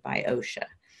incorporated by OSHA.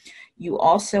 You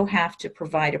also have to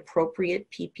provide appropriate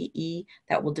PPE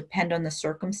that will depend on the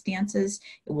circumstances.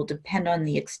 It will depend on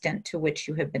the extent to which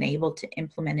you have been able to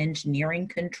implement engineering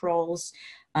controls,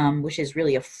 which is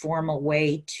really a formal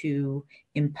way to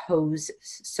impose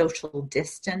social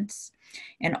distance.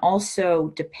 And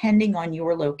also, depending on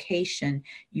your location,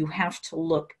 you have to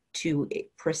look to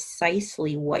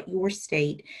precisely what your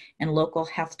state and local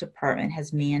health department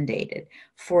has mandated.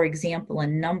 For example, a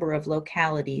number of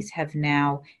localities have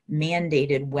now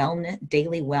mandated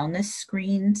daily wellness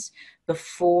screens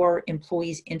before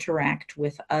employees interact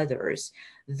with others.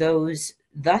 Those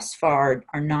thus far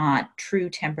are not true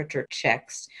temperature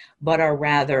checks, but are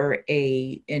rather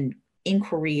an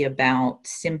inquiry about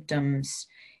symptoms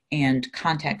and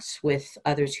contacts with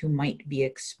others who might be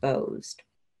exposed.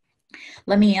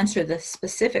 Let me answer the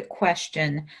specific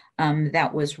question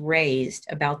that was raised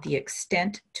about the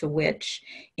extent to which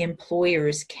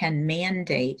employers can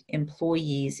mandate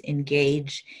employees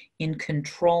engage in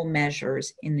control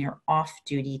measures in their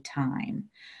off-duty time.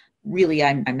 Really,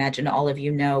 I imagine all of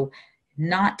you know,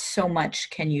 not so much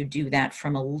can you do that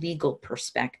from a legal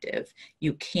perspective.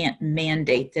 You can't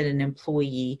mandate that an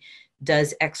employee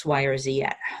does X, Y, or Z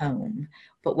at home.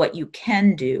 But what you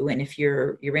can do, and if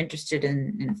you're interested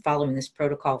in following this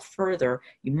protocol further,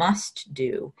 you must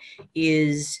do,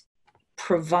 is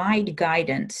provide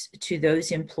guidance to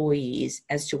those employees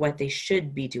as to what they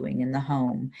should be doing in the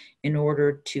home in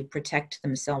order to protect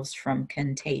themselves from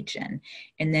contagion.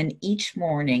 And then each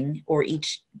morning or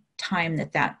each time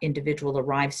that individual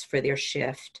arrives for their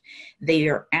shift, they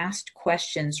are asked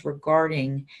questions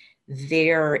regarding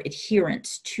their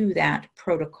adherence to that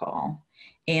protocol.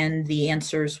 And the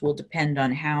answers will depend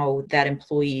on how that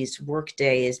employee's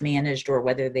workday is managed or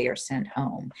whether they are sent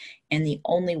home. And the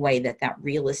only way that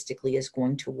realistically is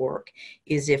going to work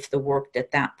is if the work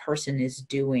that person is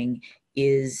doing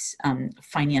is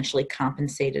financially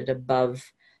compensated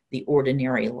above the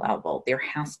ordinary level. There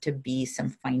has to be some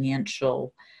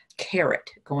financial carrot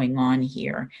going on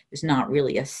here. There's not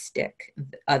really a stick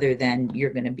other than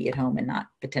you're going to be at home and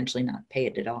potentially not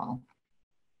paid at all.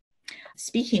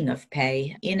 Speaking of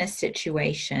pay, in a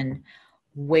situation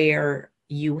where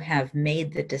you have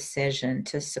made the decision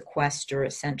to sequester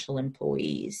essential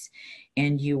employees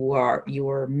and you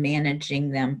are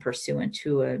managing them pursuant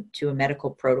to a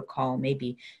medical protocol,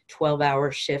 maybe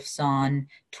 12-hour shifts on,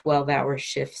 12-hour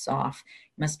shifts off,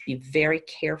 you must be very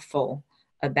careful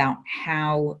about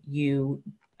how you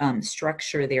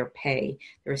structure their pay.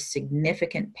 There are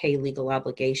significant pay legal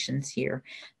obligations here.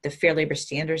 The Fair Labor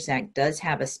Standards Act does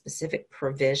have a specific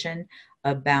provision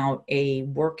about a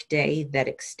workday that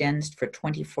extends for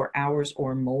 24 hours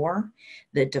or more.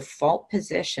 The default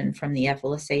position from the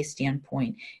FLSA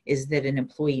standpoint is that an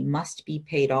employee must be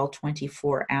paid all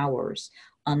 24 hours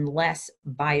unless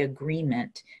by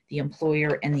agreement the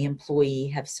employer and the employee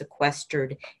have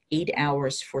sequestered 8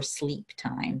 hours for sleep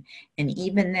time. And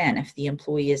even then, if the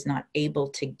employee is not able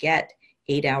to get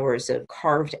 8 hours of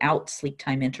carved out sleep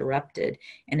time interrupted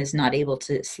and is not able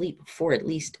to sleep for at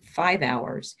least 5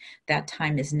 hours, that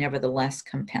time is nevertheless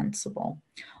compensable.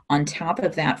 On top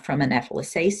of that, from an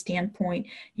FLSA standpoint,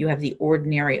 you have the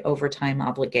ordinary overtime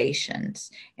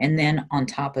obligations. And then on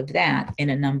top of that,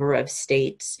 in a number of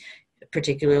states,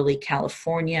 particularly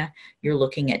California, you're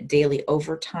looking at daily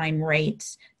overtime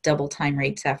rates, double time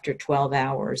rates after 12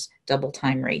 hours, double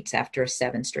time rates after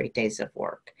 7 straight days of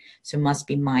work. So must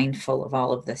be mindful of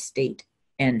all of the state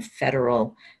and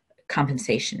federal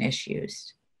compensation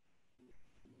issues.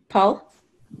 Paul?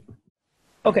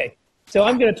 Okay, so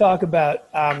I'm going to talk about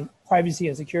privacy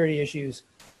and security issues.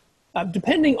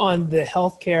 Depending on the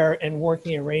healthcare and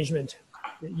working arrangement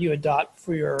that you adopt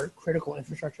for your critical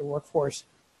infrastructure workforce,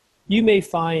 you may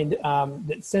find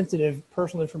that sensitive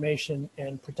personal information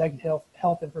and protected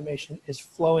health information is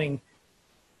flowing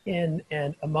in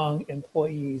and among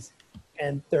employees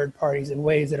and third parties in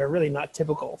ways that are really not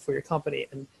typical for your company.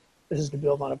 And this is to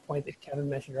build on a point that Kevin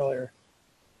mentioned earlier.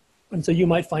 And so you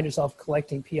might find yourself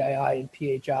collecting PII and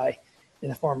PHI in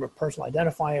the form of personal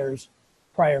identifiers,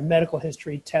 prior medical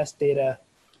history, test data,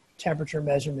 temperature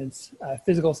measurements,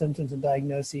 physical symptoms and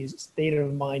diagnoses, state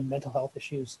of mind, mental health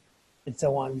issues, and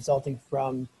so on, resulting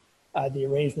from the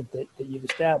arrangement that you've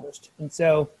established. And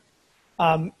so,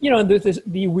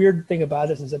 the weird thing about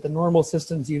this is that the normal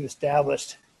systems you've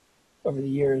established over the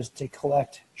years to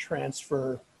collect,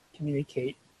 transfer,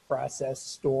 communicate, process,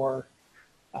 store,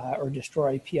 or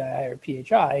destroy PII or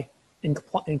PHI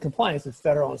in compliance with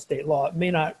federal and state law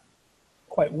may not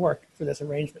quite work for this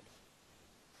arrangement.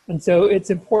 And so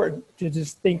it's important to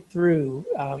just think through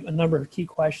a number of key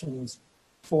questions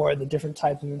for the different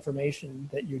types of information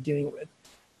that you're dealing with.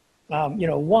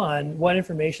 What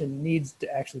information needs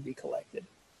to actually be collected?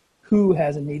 Who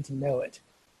has a need to know it?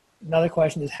 Another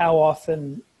question is how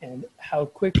often and how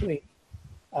quickly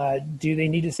do they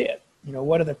need to see it?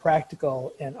 What are the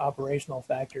practical and operational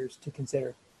factors to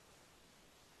consider?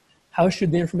 How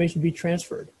should the information be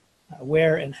transferred?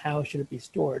 Where and how should it be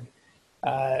stored?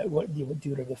 What you would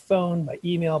do it over the phone, by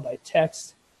email, by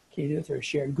text. Can you do it through a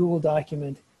shared Google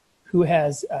document? Who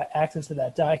has access to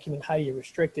that document? How do you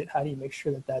restrict it? How do you make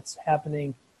sure that that's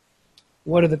happening?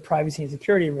 What are the privacy and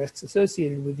security risks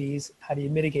associated with these? How do you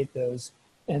mitigate those?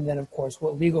 And then, of course,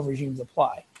 what legal regimes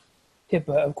apply?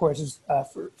 HIPAA, of course, is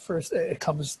first it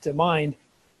comes to mind.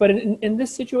 But in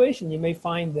this situation, you may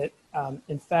find that,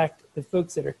 in fact, the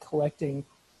folks that are collecting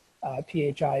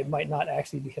PHI might not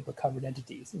actually be HIPAA-covered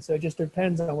entities. And so it just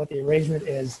depends on what the arrangement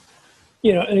is.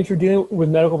 And if you're dealing with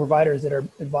medical providers that are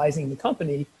advising the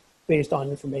company based on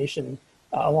information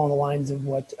along the lines of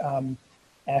what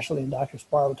Ashley and Dr.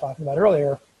 Spar were talking about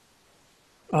earlier,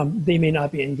 they may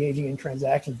not be engaging in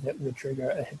transactions that would trigger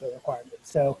a HIPAA requirement.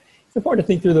 So it's important to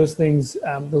think through those things.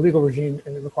 The legal regime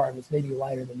and the requirements may be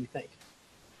lighter than you think.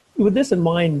 With this in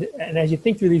mind, and as you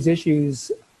think through these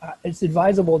issues, it's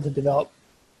advisable to develop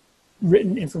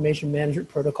written information management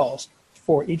protocols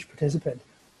for each participant.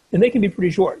 And they can be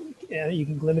pretty short. You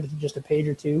can limit it to just a page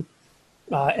or two,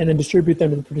 and then distribute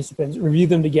them to the participants, review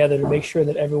them together to make sure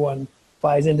that everyone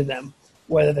buys into them,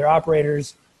 whether they're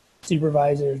operators,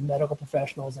 supervisors, medical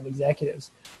professionals, and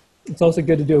executives. It's also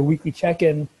good to do a weekly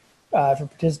check-in for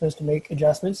participants to make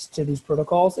adjustments to these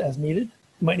protocols as needed.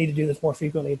 You might need to do this more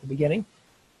frequently at the beginning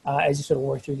as you sort of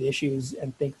work through the issues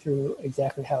and think through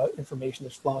exactly how information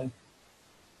is flowing.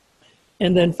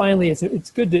 And then finally,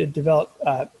 it's good to develop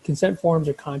consent forms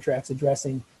or contracts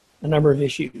addressing a number of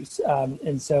issues.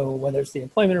 And so whether it's the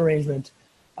employment arrangement,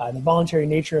 the voluntary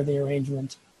nature of the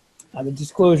arrangement, the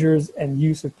disclosures and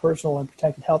use of personal and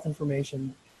protected health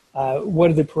information,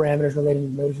 what are the parameters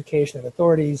relating to notification of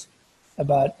authorities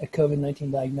about a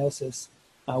COVID-19 diagnosis,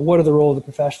 what are the role of the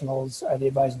professionals, are they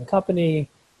advising the company,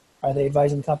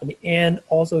 and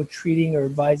also treating or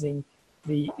advising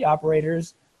the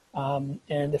operators, and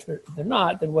if they're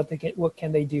not, then what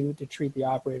can they do to treat the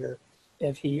operator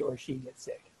if he or she gets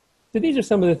sick? So these are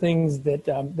some of the things that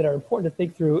are important to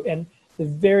think through, and they're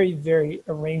very, very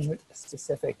arrangement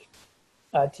specific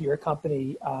to your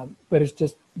company, but it's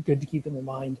just good to keep them in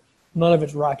mind. None of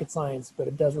it's rocket science, but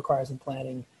it does require some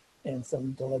planning and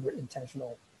some deliberate,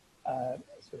 intentional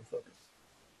sort of focus.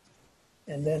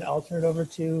 And then I'll turn it over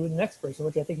to the next person,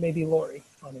 which I think may be Lorie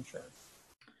on insurance.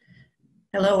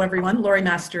 Hello, everyone. Lorie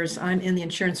Masters. I'm in the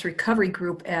insurance recovery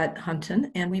group at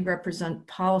Hunton, and we represent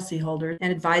policyholders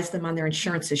and advise them on their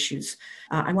insurance issues.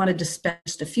 I wanted to spend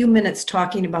just a few minutes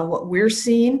talking about what we're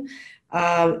seeing.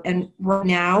 And right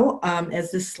now,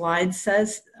 as this slide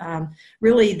says,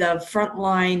 really the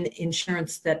frontline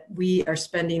insurance that we are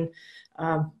spending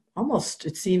almost,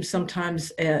 it seems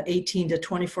sometimes 18 to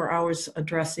 24 hours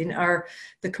addressing are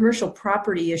the commercial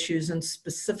property issues, and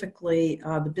specifically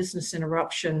the business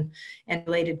interruption and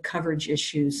related coverage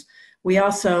issues. We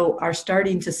also are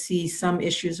starting to see some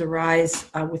issues arise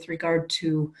with regard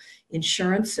to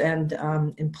insurance and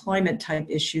employment type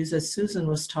issues, as Susan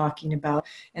was talking about,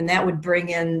 and that would bring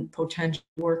in potential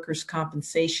workers'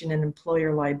 compensation and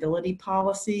employer liability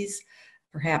policies,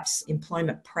 perhaps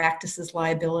employment practices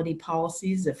liability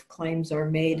policies if claims are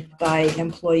made by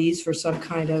employees for some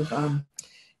kind of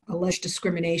alleged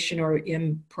discrimination or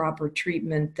improper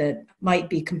treatment that might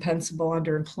be compensable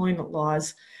under employment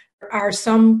laws. There are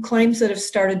some claims that have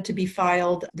started to be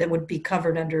filed that would be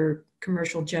covered under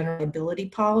commercial general liability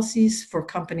policies for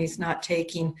companies not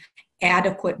taking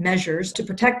adequate measures to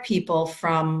protect people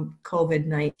from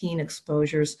COVID-19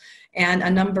 exposures. And a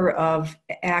number of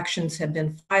actions have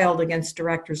been filed against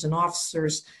directors and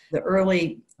officers. The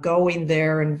early going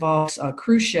there involves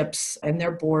cruise ships and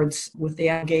their boards with the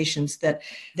allegations that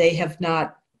they have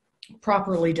not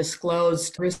properly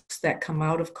disclosed risks that come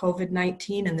out of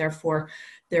COVID-19, and therefore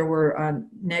there were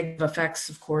negative effects,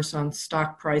 of course, on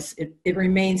stock price. It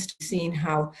remains to be seen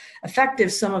how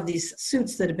effective some of these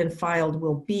suits that have been filed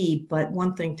will be, but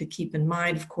one thing to keep in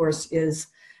mind, of course, is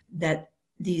that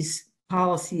these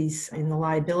policies in the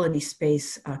liability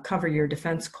space cover your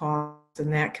defense costs,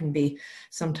 and that can be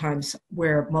sometimes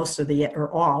where most of the,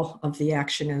 or all of the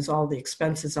action is, all the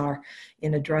expenses are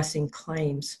in addressing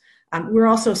claims. We're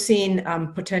also seeing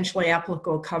potentially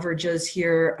applicable coverages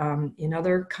here in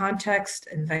other contexts,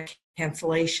 event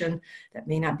cancellation. That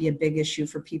may not be a big issue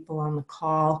for people on the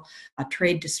call.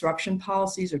 Trade disruption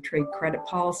policies or trade credit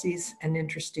policies, and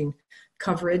interesting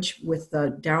coverage with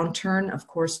the downturn. Of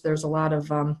course, there's a lot of,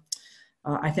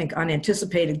 I think,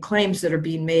 unanticipated claims that are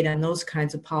being made on those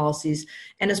kinds of policies.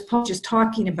 And as Paul just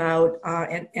talking about,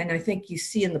 and I think you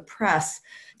see in the press,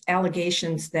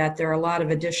 allegations that there are a lot of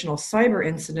additional cyber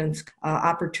incidents,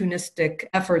 opportunistic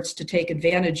efforts to take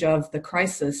advantage of the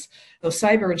crisis. Those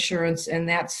cyber insurance and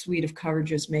that suite of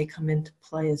coverages may come into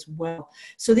play as well.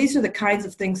 So these are the kinds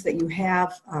of things that you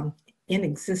have in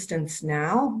existence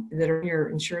now that are in your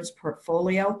insurance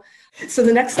portfolio. So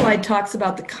the next slide talks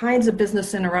about the kinds of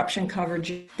business interruption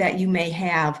coverage that you may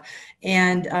have.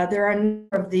 And there are a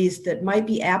number of these that might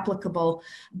be applicable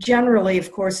generally,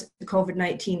 of course, the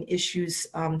COVID-19 issues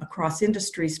across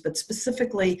industries, but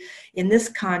specifically in this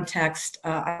context,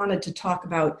 I wanted to talk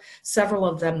about several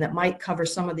of them that might cover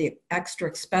some of the extra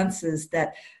expenses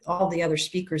that all the other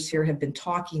speakers here have been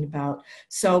talking about.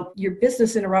 So your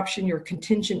business interruption, your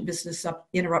contingent business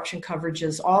interruption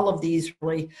coverages, all of these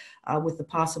really with the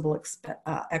possible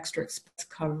extra expense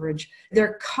coverage,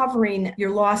 they're covering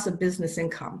your loss of business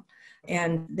income.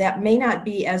 And that may not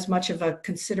be as much of a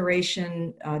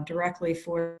consideration directly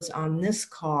for us on this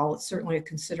call. It's certainly a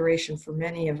consideration for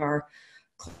many of our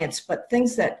clients, but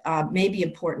things that may be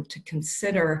important to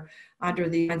consider under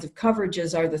the kinds of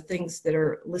coverages are the things that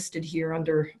are listed here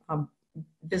under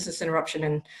business interruption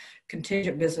and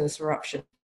contingent business interruption.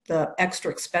 The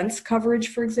extra expense coverage,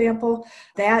 for example,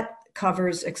 that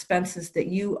covers expenses that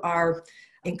you are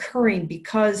incurring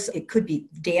because it could be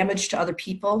damage to other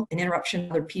people, an interruption to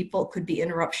other people, it could be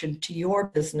interruption to your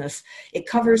business. It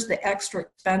covers the extra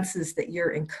expenses that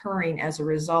you're incurring as a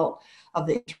result of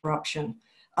the interruption.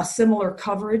 A similar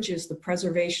coverage is the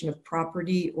preservation of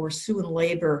property or sue and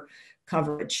labor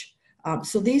coverage.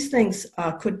 So these things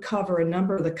could cover a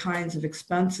number of the kinds of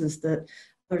expenses that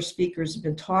other speakers have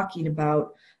been talking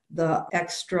about, the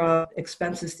extra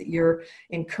expenses that you're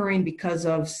incurring because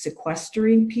of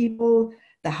sequestering people,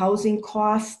 the housing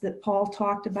costs that Paul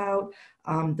talked about,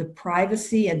 the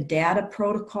privacy and data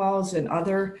protocols and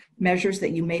other measures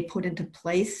that you may put into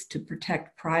place to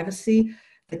protect privacy,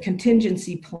 the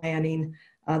contingency planning,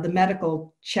 the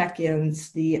medical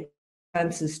check-ins, the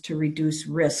expenses to reduce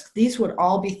risk. These would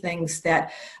all be things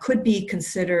that could be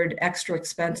considered extra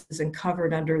expenses and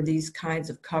covered under these kinds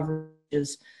of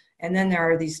coverages. And then there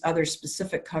are these other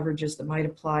specific coverages that might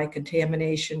apply: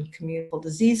 contamination, communicable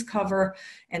disease cover,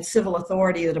 and civil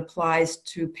authority that applies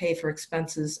to pay for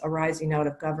expenses arising out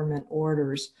of government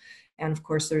orders. And of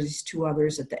course, there's these two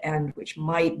others at the end, which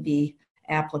might be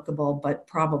applicable, but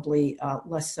probably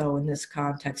less so in this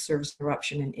context: service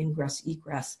interruption and ingress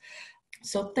egress.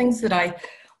 So things that I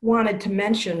wanted to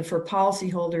mention for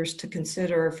policyholders to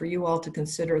consider, for you all to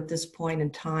consider at this point in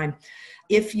time.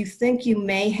 If you think you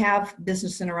may have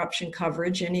business interruption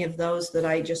coverage, any of those that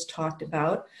I just talked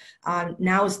about,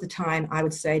 now is the time, I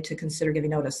would say, to consider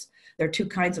giving notice. There are two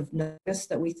kinds of notice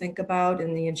that we think about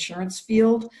in the insurance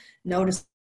field. Notice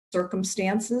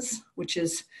circumstances, which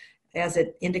is, as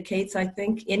it indicates, I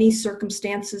think, any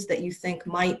circumstances that you think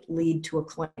might lead to a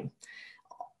claim.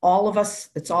 All of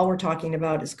us, that's all we're talking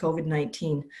about is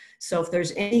COVID-19. So if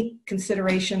there's any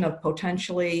consideration of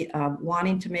potentially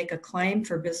wanting to make a claim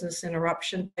for business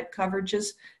interruption type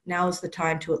coverages, now is the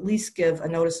time to at least give a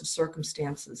notice of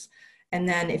circumstances. And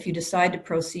then if you decide to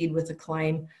proceed with a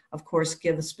claim, of course,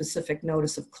 give a specific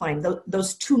notice of claim.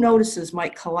 Those two notices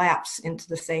might collapse into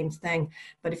the same thing.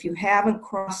 But if you haven't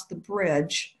crossed the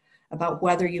bridge about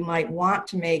whether you might want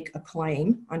to make a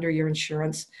claim under your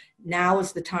insurance, now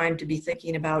is the time to be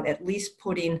thinking about at least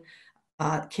putting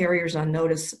carriers on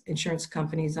notice, insurance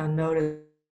companies on notice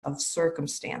of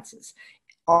circumstances.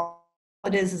 All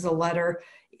it is a letter.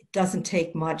 It doesn't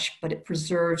take much, but it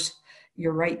preserves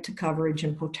your right to coverage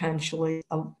and potentially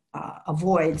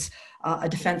avoids a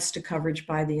defense to coverage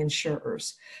by the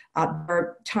insurers. There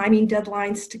are timing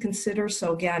deadlines to consider.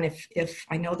 So again, if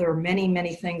I know there are many,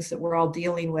 many things that we're all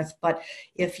dealing with, but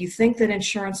if you think that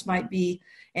insurance might be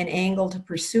an angle to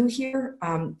pursue here,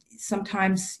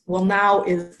 sometimes, well, now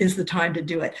is the time to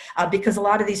do it, because a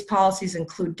lot of these policies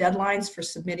include deadlines for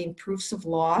submitting proofs of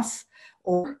loss,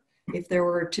 or if there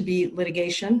were to be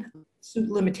litigation, suit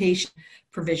limitation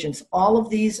provisions. All of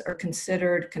these are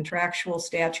considered contractual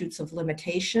statutes of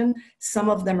limitation. Some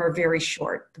of them are very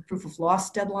short. The proof of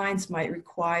loss deadlines might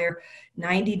require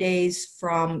 90 days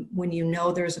from when you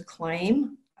know there's a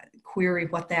claim. Query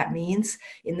what that means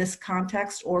in this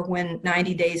context, or when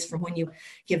 90 days from when you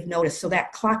give notice. So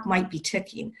that clock might be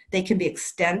ticking. They can be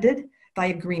extended by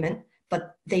agreement,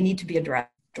 but they need to be addressed,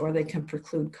 or they can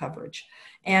preclude coverage.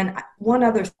 And one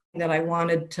other thing that I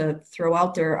wanted to throw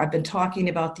out there, I've been talking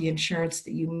about the insurance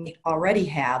that you may already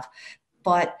have,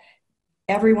 but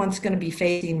everyone's going to be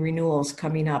facing renewals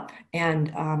coming up,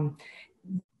 and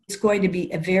it's going to be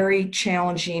a very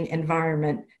challenging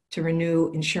environment to renew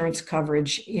insurance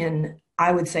coverage in,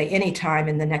 I would say, any time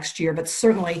in the next year, but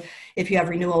certainly if you have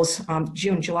renewals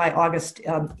June, July, August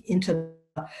into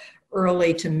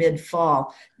early to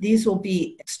mid-fall. These will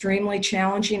be extremely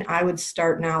challenging. I would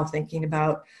start now thinking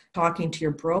about talking to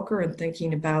your broker and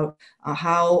thinking about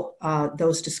how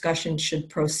those discussions should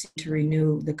proceed to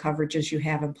renew the coverages you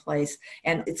have in place.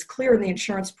 And it's clear in the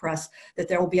insurance press that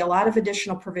there will be a lot of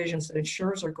additional provisions that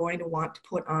insurers are going to want to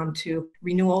put onto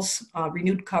renewals,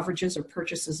 renewed coverages or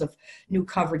purchases of new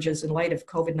coverages in light of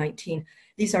COVID-19.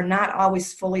 These are not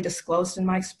always fully disclosed in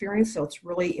my experience, so it's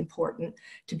really important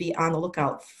to be on the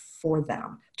lookout for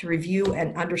them, to review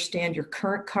and understand your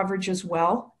current coverage as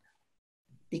well,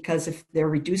 because if they're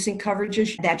reducing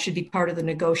coverages, that should be part of the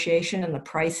negotiation and the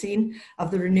pricing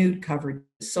of the renewed coverage.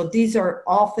 So these are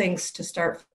all things to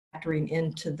start factoring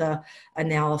into the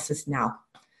analysis now.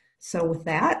 So with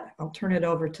that, I'll turn it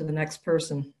over to the next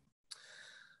person.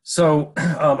 So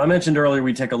I mentioned earlier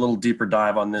we take a little deeper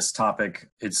dive on this topic.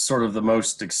 It's sort of the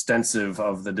most extensive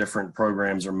of the different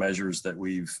programs or measures that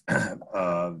we've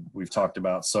talked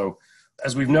about. So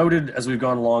as we've noted, as we've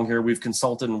gone along here, we've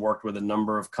consulted and worked with a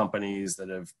number of companies that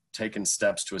have taken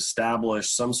steps to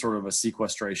establish some sort of a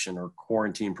sequestration or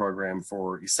quarantine program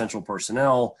for essential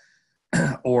personnel,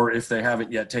 or if they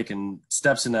haven't yet taken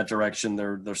steps in that direction,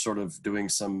 they're sort of doing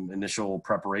some initial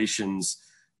preparations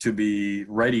to be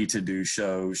ready to do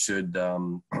so should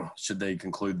they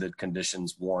conclude that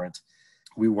conditions warrant.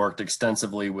 We worked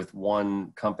extensively with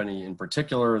one company in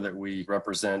particular that we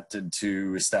represented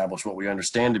to establish what we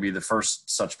understand to be the first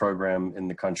such program in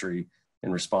the country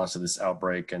in response to this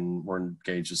outbreak, and we're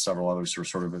engaged with several others who are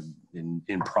sort of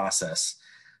in process.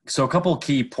 So a couple of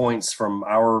key points from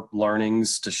our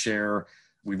learnings to share.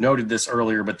 We've noted this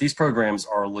earlier, but these programs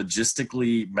are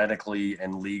logistically, medically,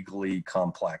 and legally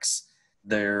complex.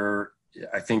 There,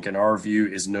 I think in our view,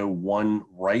 is no one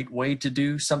right way to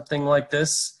do something like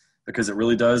this, because it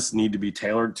really does need to be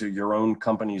tailored to your own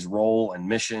company's role and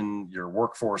mission, your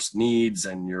workforce needs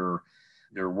and your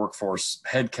workforce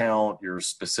headcount, your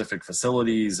specific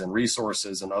facilities and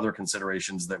resources and other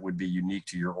considerations that would be unique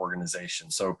to your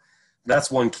organization. So that's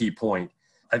one key point.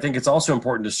 I think it's also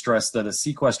important to stress that a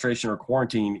sequestration or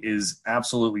quarantine is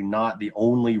absolutely not the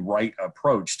only right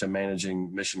approach to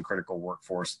managing mission critical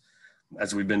workforce.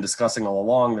 As we've been discussing all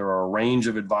along, there are a range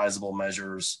of advisable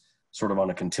measures sort of on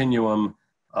a continuum.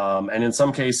 And in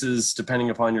some cases, depending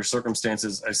upon your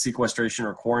circumstances, a sequestration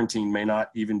or quarantine may not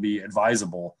even be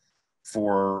advisable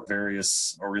for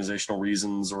various organizational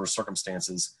reasons or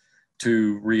circumstances.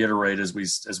 To reiterate, as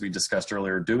we discussed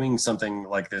earlier, doing something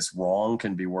like this wrong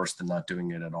can be worse than not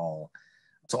doing it at all.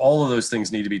 So all of those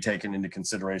things need to be taken into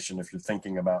consideration if you're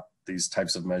thinking about these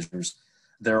types of measures.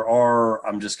 There are,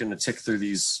 I'm just going to tick through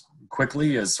these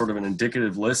quickly as sort of an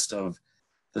indicative list of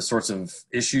the sorts of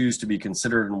issues to be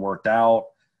considered and worked out.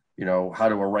 You know, how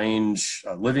to arrange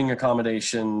living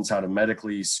accommodations, how to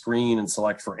medically screen and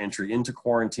select for entry into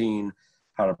quarantine,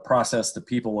 how to process the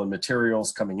people and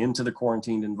materials coming into the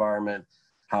quarantined environment,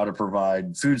 how to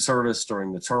provide food service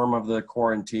during the term of the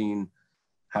quarantine,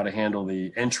 how to handle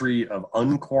the entry of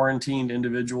unquarantined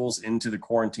individuals into the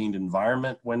quarantined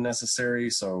environment when necessary.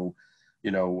 So,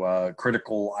 you know,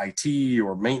 critical IT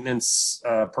or maintenance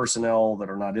personnel that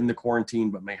are not in the quarantine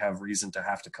but may have reason to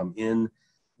have to come in,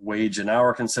 wage and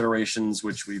hour considerations,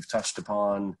 which we've touched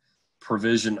upon,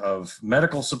 provision of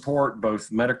medical support,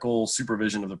 both medical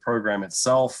supervision of the program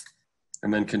itself,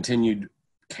 and then continued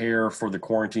care for the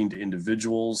quarantined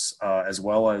individuals, as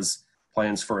well as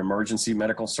plans for emergency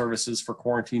medical services for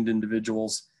quarantined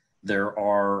individuals. There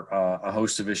are a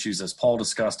host of issues, as Paul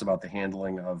discussed, about the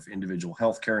handling of individual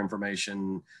healthcare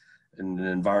information in an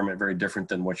environment very different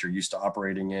than what you're used to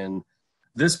operating in.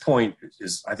 This point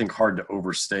is, I think, hard to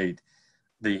overstate.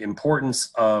 The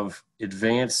importance of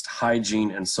advanced hygiene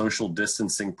and social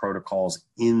distancing protocols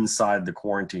inside the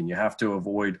quarantine. You have to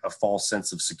avoid a false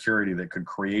sense of security that could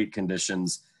create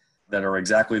conditions that are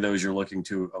exactly those you're looking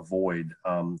to avoid.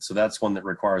 So that's one that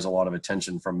requires a lot of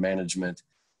attention from management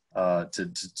to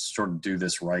sort of do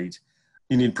this right.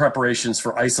 You need preparations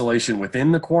for isolation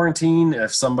within the quarantine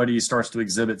if somebody starts to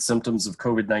exhibit symptoms of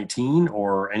COVID-19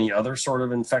 or any other sort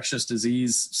of infectious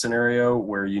disease scenario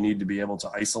where you need to be able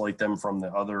to isolate them from the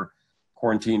other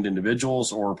quarantined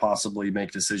individuals, or possibly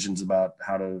make decisions about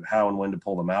how and when to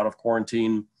pull them out of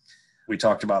quarantine. We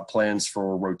talked about plans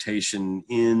for rotation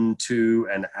into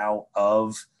and out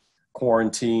of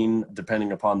quarantine,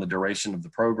 depending upon the duration of the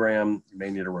program. You may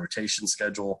need a rotation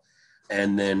schedule.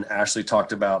 And then Ashley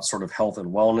talked about sort of health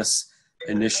and wellness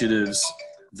initiatives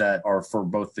that are for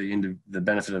both the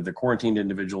benefit of the quarantined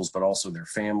individuals, but also their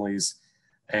families.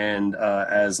 And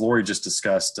as Lorie just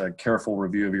discussed, a careful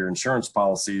review of your insurance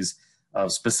policies,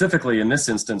 specifically in this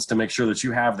instance, to make sure that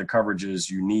you have the coverages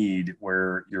you need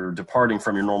where you're departing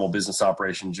from your normal business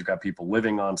operations. You've got people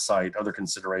living on site, other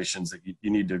considerations that you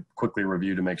need to quickly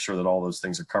review to make sure that all those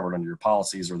things are covered under your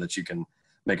policies, or that you can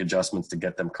make adjustments to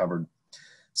get them covered.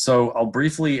 So I'll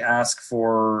briefly ask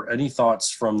for any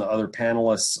thoughts from the other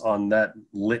panelists on that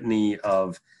litany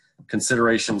of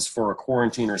considerations for a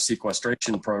quarantine or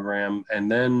sequestration program. And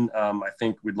then I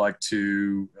think we'd like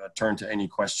to turn to any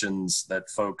questions that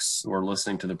folks who are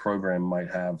listening to the program might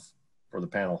have for the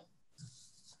panel.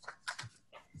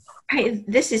 Hi,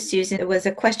 this is Susan. It was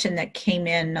a question that came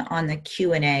in on the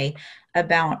Q&A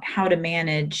about how to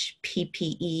manage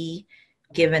PPE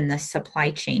given the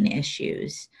supply chain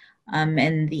issues.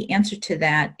 And the answer to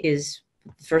that is,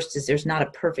 first is there's not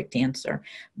a perfect answer,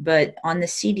 but on the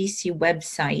CDC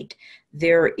website,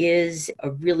 there is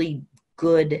a really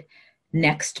good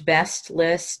next best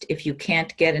list. If you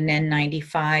can't get an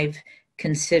N95,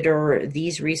 consider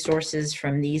these resources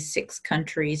from these 6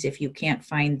 countries. If you can't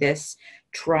find this,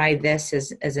 try this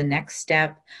as a next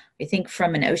step. I think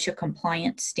from an OSHA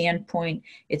compliance standpoint,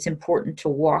 it's important to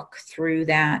walk through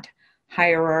that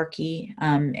hierarchy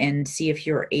and see if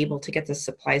you're able to get the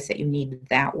supplies that you need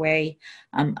that way.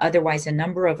 Otherwise, a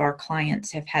number of our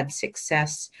clients have had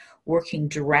success working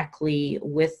directly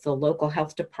with the local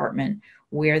health department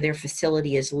where their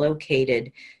facility is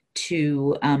located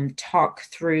to talk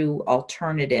through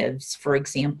alternatives. For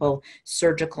example,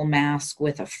 surgical mask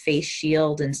with a face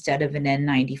shield instead of an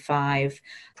N95,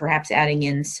 perhaps adding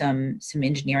in some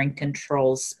engineering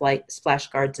controls, splash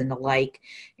guards and the like,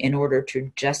 in order to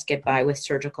just get by with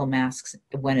surgical masks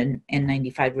when an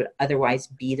N95 would otherwise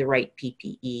be the right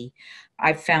PPE.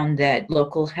 I've found that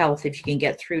local health, if you can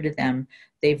get through to them,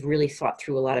 they've really thought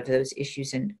through a lot of those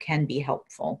issues and can be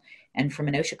helpful. And from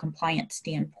an OSHA compliance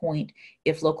standpoint,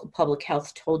 if local public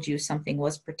health told you something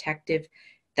was protective,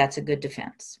 that's a good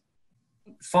defense.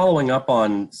 Following up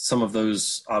on some of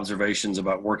those observations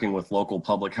about working with local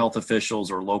public health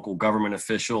officials or local government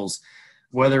officials,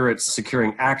 whether it's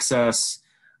securing access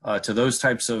to those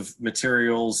types of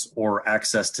materials or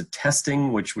access to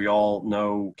testing, which we all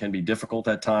know can be difficult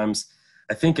at times,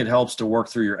 I think it helps to work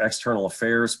through your external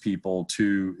affairs people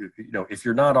to, if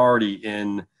you're not already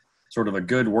in sort of a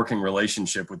good working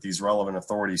relationship with these relevant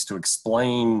authorities, to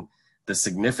explain the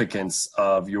significance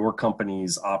of your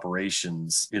company's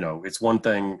operations. It's one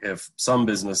thing if some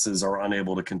businesses are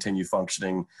unable to continue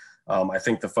functioning. I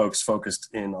think the folks focused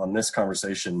in on this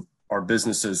conversation are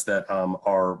businesses that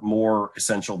are more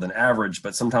essential than average,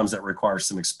 but sometimes that requires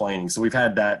some explaining. So we've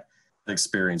had that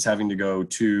experience, having to go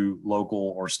to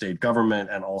local or state government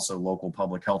and also local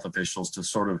public health officials to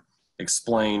sort of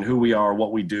explain who we are,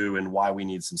 what we do, and why we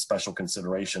need some special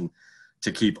consideration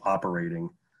to keep operating.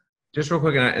 Just real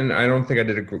quick, and I don't think I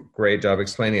did a great job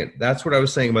explaining it. That's what I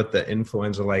was saying about the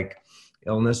influenza-like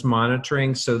illness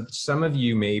monitoring. So some of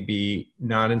you may be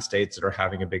not in states that are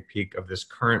having a big peak of this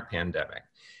current pandemic.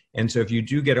 And so if you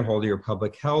do get a hold of your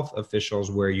public health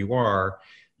officials where you are,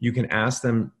 you can ask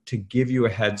them to give you a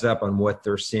heads up on what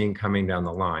they're seeing coming down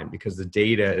the line, because the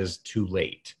data is too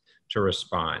late to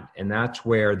respond. And that's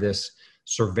where this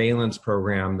surveillance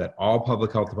program that all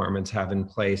public health departments have in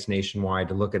place nationwide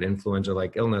to look at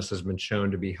influenza-like illness has been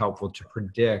shown to be helpful to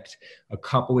predict a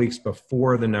couple weeks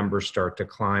before the numbers start to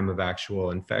climb of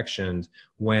actual infections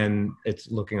when it's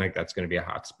looking like that's going to be a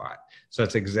hot spot. So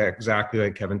that's exactly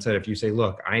like Kevin said. If you say,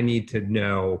 look, I need to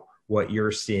know what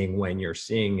you're seeing when you're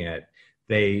seeing it,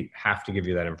 they have to give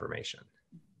you that information.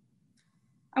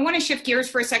 I want to shift gears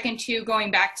for a second to going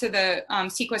back to the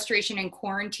sequestration and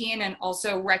quarantine, and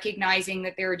also recognizing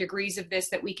that there are degrees of this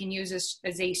that we can use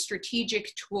as a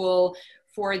strategic tool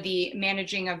for the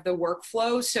managing of the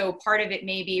workflow. So part of it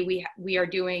may be we are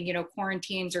doing,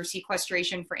 quarantines or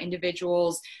sequestration for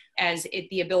individuals as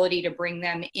the ability to bring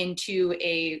them into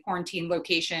a quarantine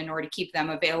location or to keep them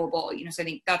available. So I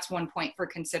think that's one point for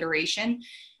consideration.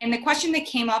 And the question that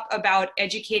came up about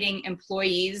educating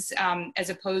employees as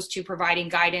opposed to providing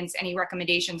guidance, any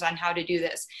recommendations on how to do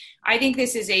this? I think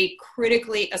this is a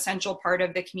critically essential part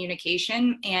of the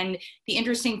communication. And the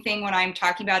interesting thing when I'm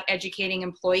talking about educating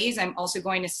employees, I'm also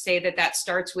going to say that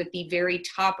starts with the very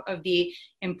top of the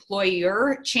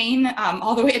employer chain,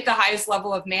 all the way at the highest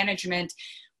level of management.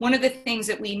 One of the things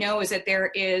that we know is that there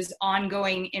is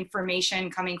ongoing information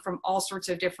coming from all sorts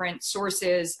of different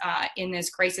sources in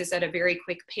this crisis at a very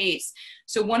quick pace.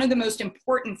 So one of the most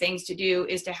important things to do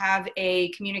is to have a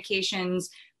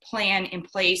communications plan in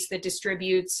place that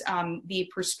distributes the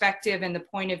perspective and the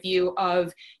point of view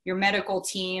of your medical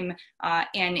team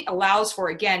and allows for,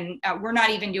 again, we're not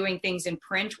even doing things in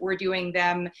print. We're doing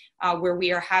them where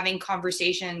we are having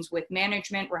conversations with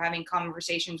management, we're having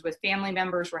conversations with family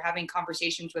members, we're having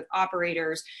conversations with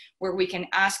operators, where we can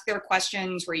ask their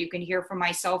questions, where you can hear from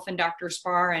myself and Dr.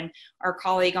 Spar and our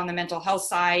colleague on the mental health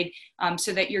side,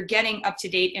 so that you're getting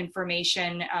up-to-date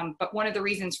information. But one of the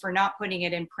reasons for not putting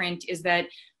it in print is that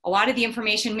a lot of the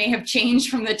information may have changed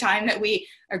from the time that we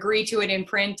agree to it in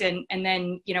print and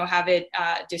then, you know, have it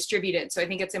distributed. So I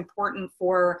think it's important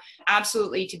for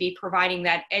absolutely to be providing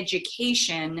that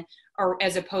education, or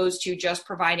as opposed to just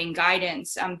providing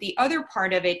guidance. The other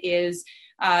part of it is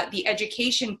the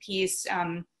education piece.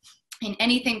 In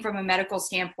anything from a medical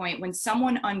standpoint, when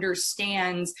someone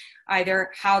understands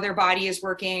either how their body is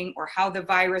working or how the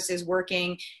virus is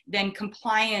working, then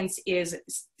compliance is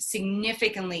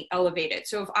significantly elevated.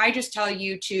 So if I just tell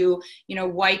you to, you know,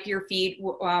 wipe your feet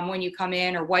when you come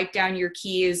in, or wipe down your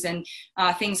keys and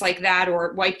things like that,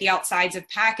 or wipe the outsides of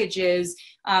packages,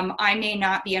 I may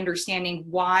not be understanding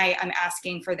why I'm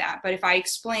asking for that. But if I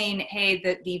explain, hey,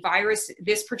 that the virus,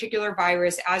 this particular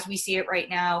virus, as we see it right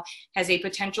now, has a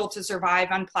potential to survive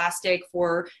on plastic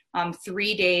for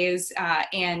 3 days.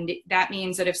 And that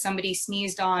means that if somebody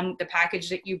sneezed on the package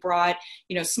that you brought,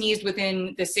 you know, sneezed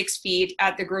within the 6 feet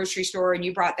at the grocery store, and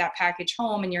you brought that package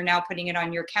home and you're now putting it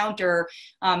on your counter,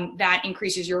 that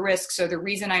increases your risk. So the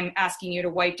reason I'm asking you to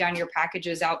wipe down your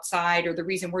packages outside, or the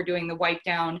reason we're doing the wipe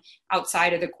down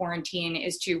outside of the quarantine,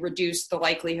 is to reduce the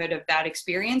likelihood of that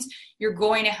experience. You're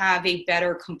going to have a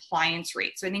better compliance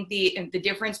rate. So I think the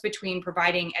difference between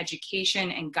providing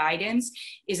education and guidance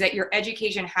is that your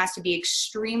education has to be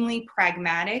extremely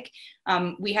pragmatic.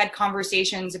 We had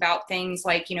conversations about things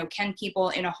like, you know, can people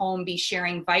in a home be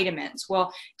sharing vitamins?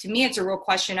 Well, to me, it's a real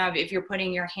question of, if you're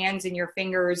putting your hands and your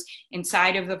fingers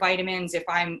inside of the vitamins, if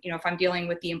I'm dealing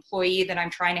with the employee, then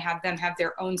I'm trying to have them have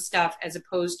their own stuff, as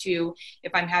opposed to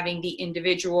if I'm having the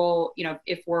individual, you know,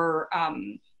 if we're,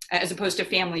 as opposed to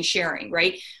family sharing,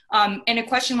 right? And a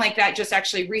question like that just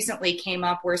actually recently came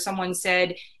up, where someone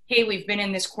said, hey, we've been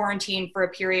in this quarantine for a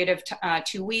period of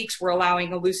 2 weeks. We're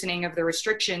allowing a loosening of the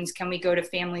restrictions. Can we go to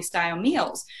family style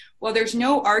meals? Well, there's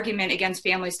no argument against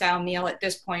family style meal at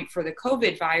this point for the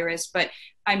COVID virus, but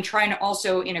I'm trying to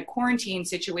also, in a quarantine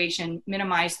situation,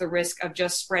 minimize the risk of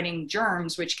just spreading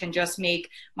germs, which can just make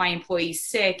my employees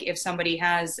sick if somebody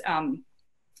has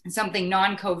something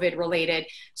non-COVID related.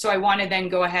 So I want to then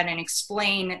go ahead and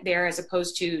explain there, as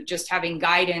opposed to just having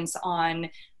guidance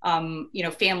on, you know,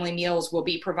 family meals will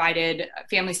be provided,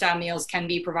 family style meals can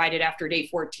be provided after day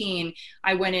 14.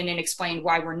 I went in and explained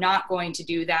why we're not going to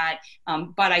do that.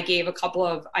 But I gave a couple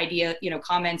of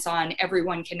comments on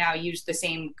everyone can now use the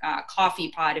same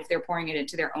coffee pot if they're pouring it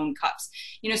into their own cups.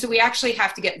 You know, so we actually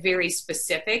have to get very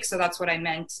specific. So that's what I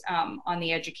meant on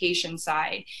the education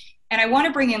side. And I want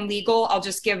to bring in legal. I'll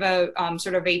just give a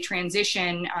sort of a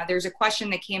transition. There's a question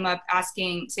that came up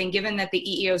saying, given that the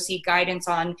EEOC guidance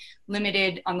on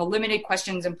the limited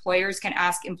questions employers can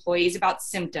ask employees about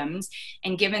symptoms,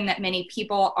 and given that many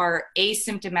people are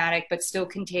asymptomatic but still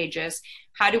contagious,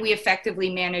 how do we effectively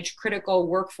manage critical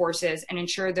workforces and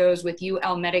ensure those with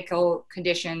UL medical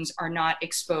conditions are not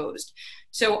exposed?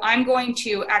 So I'm going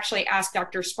to actually ask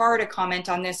Dr. Spar to comment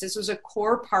on this. This was a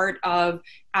core part of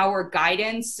our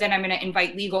guidance. Then I'm going to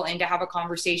invite legal in to have a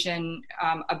conversation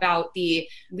about the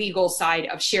legal side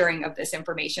of sharing of this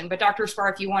information. But Dr.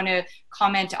 Spar, if you want to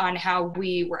comment on how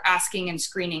we were asking and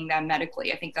screening them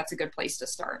medically, I think that's a good place to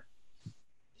start.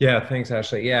 Yeah, thanks,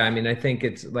 Ashley. Yeah, I mean, I think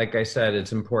it's, like I said,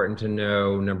 it's important to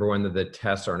know, number one, that the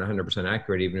tests aren't 100%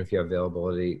 accurate, even if you have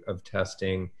availability of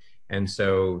testing. And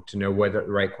so to know what the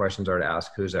right questions are to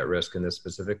ask, who's at risk in this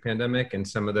specific pandemic. And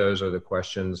some of those are the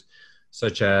questions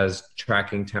such as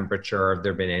tracking temperature. Have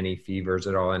there been any fevers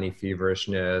at all, any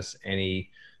feverishness, any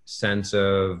sense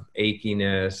of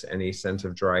achiness, any sense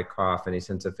of dry cough, any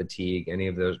sense of fatigue, any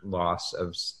of those loss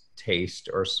of taste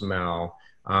or smell,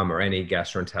 or any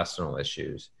gastrointestinal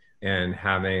issues. And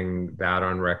having that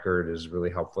on record is really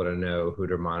helpful to know who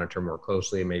to monitor more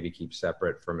closely and maybe keep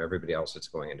separate from everybody else that's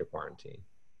going into quarantine.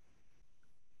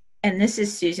 And this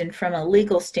is Susan. From a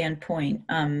legal standpoint,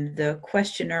 the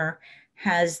questioner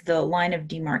has the line of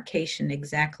demarcation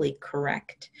exactly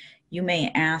correct. You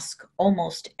may ask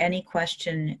almost any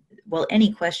question, well,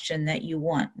 any question that you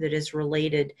want that is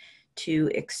related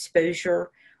to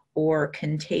exposure or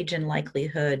contagion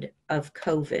likelihood of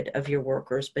COVID of your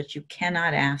workers, but you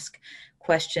cannot ask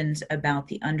questions about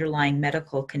the underlying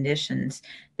medical conditions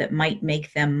that might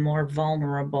make them more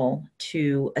vulnerable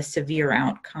to a severe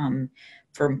outcome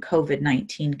from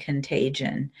COVID-19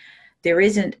 contagion. There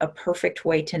isn't a perfect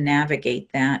way to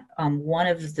navigate that. One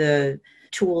of the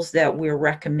tools that we're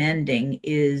recommending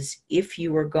is if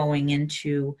you are going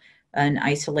into an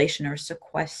isolation or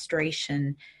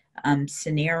sequestration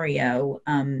scenario,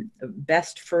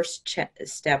 best first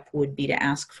step would be to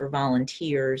ask for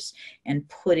volunteers and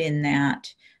put in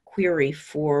that query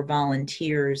for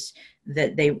volunteers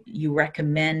that you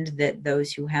recommend that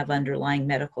those who have underlying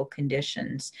medical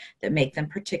conditions that make them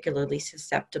particularly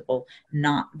susceptible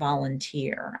not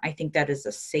volunteer. I think that is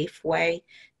a safe way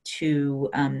to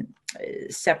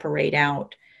separate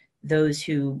out those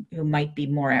who might be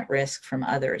more at risk from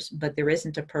others, but there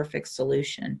isn't a perfect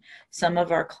solution. Some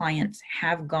of our clients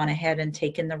have gone ahead and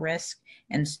taken the risk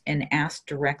and asked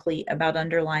directly about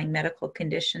underlying medical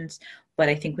conditions, but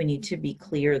I think we need to be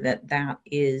clear that that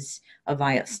is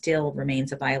still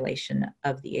remains a violation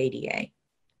of the ADA.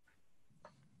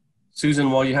 Susan,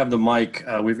 while you have the mic,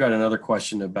 we've got another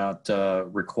question about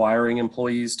requiring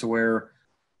employees to wear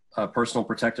personal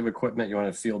protective equipment. You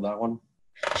want to field that one?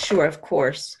 Sure, of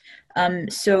course.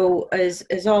 So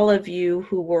as all of you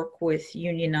who work with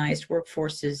unionized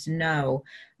workforces know,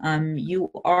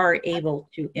 you are able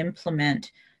to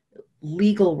implement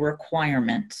legal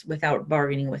requirements without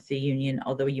bargaining with the union,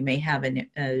 although you may have an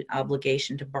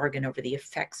obligation to bargain over the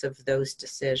effects of those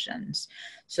decisions.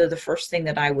 So the first thing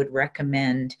that I would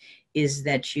recommend is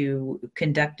that you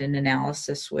conduct an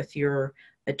analysis with your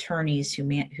attorneys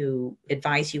who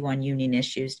advise you on union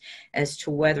issues as to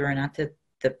whether or not the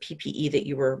PPE that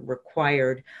you were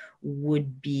required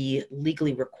would be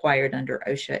legally required under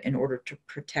OSHA in order to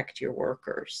protect your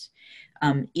workers.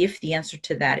 If the answer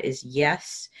to that is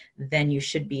yes, then you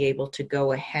should be able to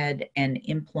go ahead and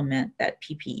implement that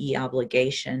PPE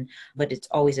obligation, but it's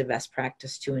always a best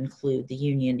practice to include the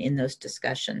union in those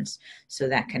discussions so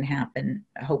that can happen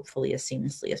hopefully as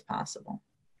seamlessly as possible.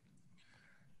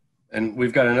 And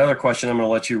we've got another question I'm going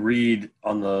to let you read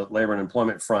on the labor and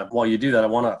employment front. While you do that, I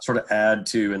want to sort of add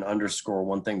to and underscore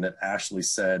one thing that Ashley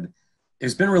said.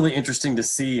 It's been really interesting to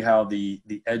see how the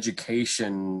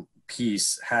education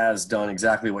piece has done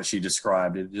exactly what she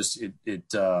described.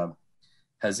 It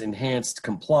has enhanced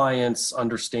compliance,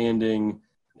 understanding,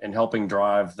 and helping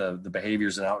drive the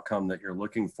behaviors and outcome that you're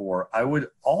looking for. I would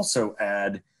also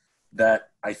add that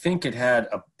I think it had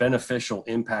a beneficial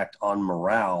impact on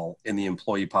morale in the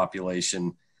employee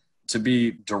population to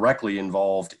be directly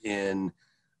involved in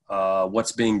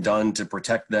what's being done to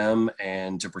protect them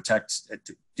and to protect,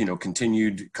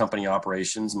 continued company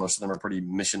operations. Most of them are pretty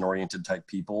mission-oriented type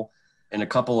people. In a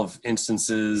couple of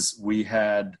instances, we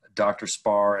had Dr.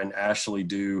 Spar and Ashley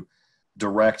do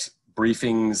direct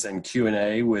briefings and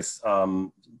Q&A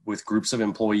with groups of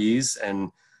employees,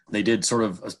 and they did sort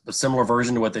of a similar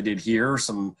version to what they did here,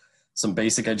 some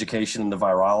basic education in the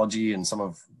virology and some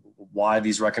of why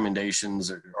these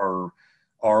recommendations are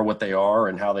what they are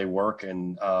and how they work.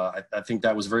 And I think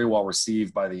that was very well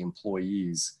received by the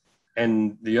employees.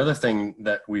 And the other thing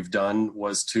that we've done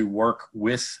was to work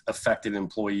with affected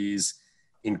employees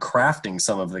in crafting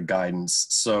some of the guidance.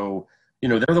 So,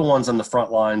 they're the ones on the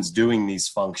front lines doing these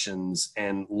functions,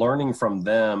 and learning from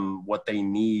them what they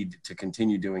need to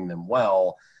continue doing them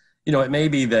well. It may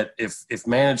be that if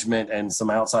management and some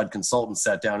outside consultants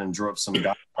sat down and drew up some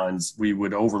guidelines, we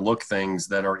would overlook things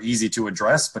that are easy to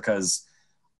address because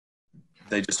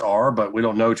they just are, but we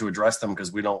don't know to address them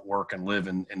because we don't work and live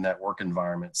in that work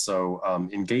environment. So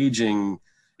engaging,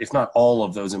 if not all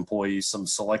of those employees, some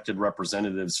selected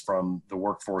representatives from the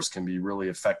workforce can be really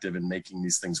effective in making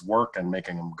these things work and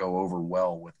making them go over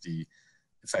well with the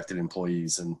affected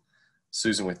employees. And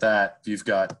Susan, with that, if you've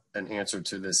got an answer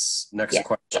to this next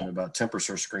question about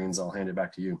temperature screens, I'll hand it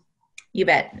back to you. You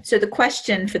bet. So the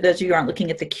question, for those of you who aren't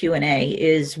looking at the Q&A,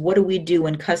 is what do we do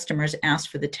when customers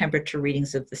ask for the temperature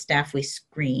readings of the staff we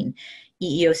screen?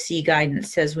 EEOC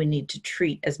guidance says we need to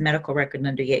treat as medical record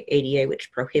under ADA,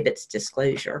 which prohibits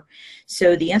disclosure.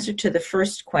 So the answer to the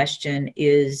first question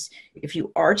is, if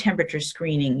you are temperature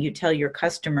screening, you tell your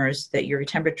customers that you're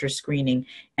temperature screening,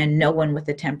 and no one with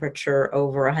a temperature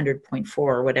over 100.4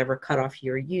 or whatever cutoff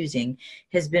you're using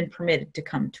has been permitted to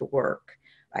come to work.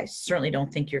 I certainly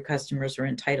don't think your customers are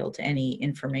entitled to any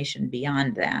information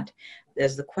beyond that.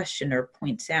 As the questioner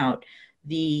points out,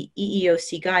 the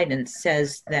EEOC guidance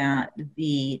says that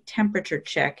the temperature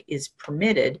check is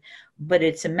permitted, but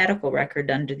it's a medical record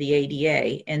under the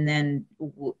ADA. And then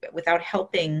without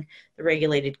helping the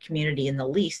regulated community in the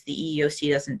least, the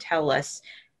EEOC doesn't tell us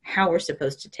how we're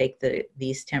supposed to take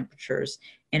these temperatures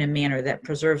in a manner that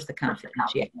preserves the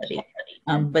confidentiality.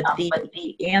 But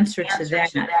the answer to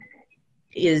that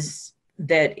is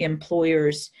that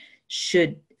employers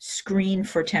should screen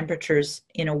for temperatures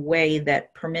in a way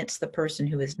that permits the person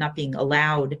who is not being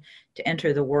allowed to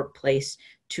enter the workplace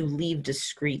to leave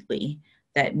discreetly.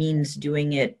 That means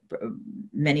doing it,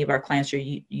 many of our clients are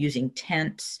using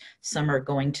tents, some are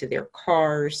going to their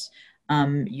cars.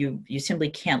 You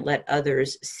simply can't let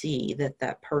others see that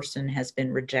that person has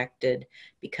been rejected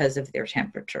because of their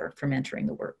temperature from entering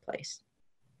the workplace.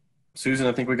 Susan,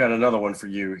 I think we got another one for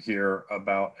you here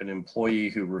about an employee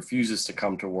who refuses to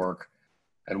come to work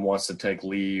and wants to take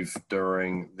leave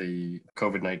during the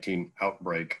COVID-19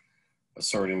 outbreak,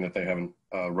 asserting that they have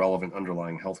a relevant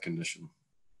underlying health condition.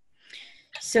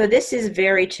 So this is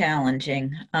very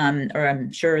challenging, or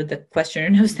I'm sure the questioner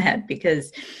knows that,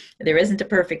 because there isn't a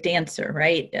perfect answer,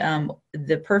 right?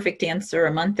 The perfect answer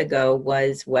a month ago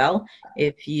was, well,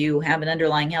 if you have an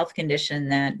underlying health condition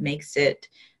that makes it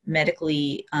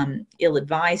medically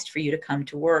ill-advised for you to come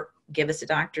to work, give us a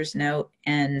doctor's note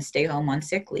and stay home on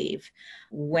sick leave.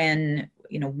 When,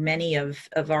 you know, many of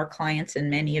our clients and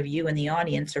many of you in the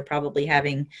audience are probably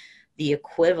having the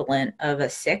equivalent of a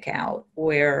sick out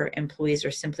where employees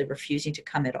are simply refusing to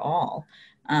come at all.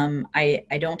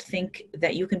 I don't think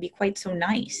that you can be quite so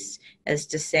nice as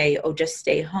to say, oh, just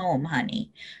stay home,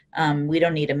 honey. We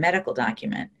don't need a medical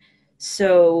document.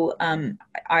 So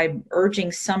I'm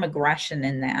urging some aggression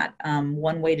in that.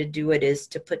 One way to do it is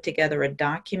to put together a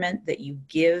document that you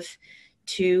give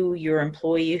to your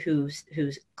employee who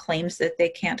claims that they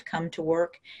can't come to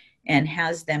work, and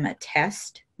has them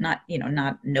attest, not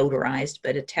notarized,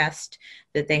 but attest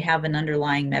that they have an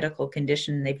underlying medical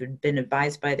condition. They've been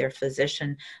advised by their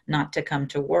physician not to come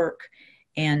to work,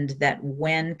 and that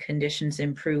when conditions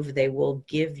improve, they will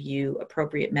give you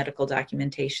appropriate medical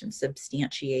documentation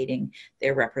substantiating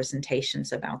their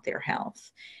representations about their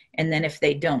health. And then if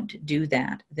they don't do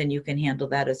that, then you can handle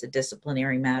that as a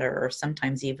disciplinary matter, or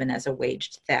sometimes even as a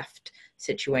waged theft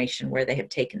situation where they have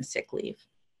taken sick leave.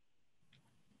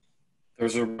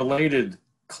 There's a related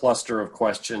cluster of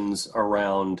questions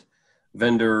around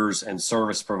vendors and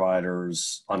service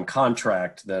providers on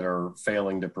contract that are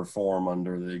failing to perform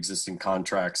under the existing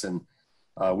contracts. And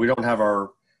we don't have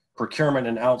our procurement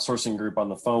and outsourcing group on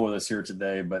the phone with us here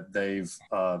today, but they've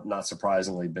not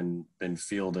surprisingly been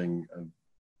fielding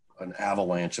an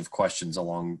avalanche of questions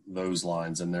along those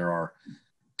lines. And there are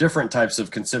different types of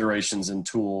considerations and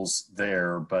tools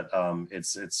there, but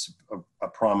it's a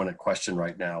prominent question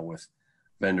right now with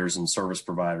vendors and service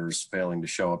providers failing to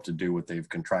show up to do what they've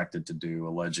contracted to do,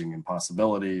 alleging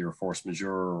impossibility or force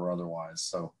majeure or otherwise.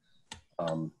 So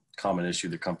common issue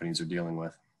that companies are dealing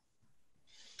with.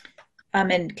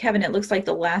 And Kevin, it looks like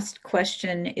the last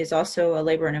question is also a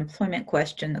labor and employment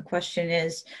question. The question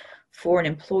is, for an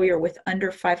employer with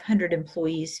under 500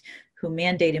 employees who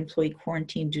mandate employee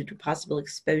quarantine due to possible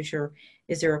exposure,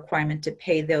 is there a requirement to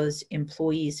pay those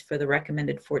employees for the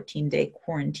recommended 14-day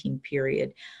quarantine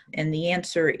period? And the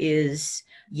answer is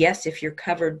yes, if you're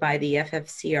covered by the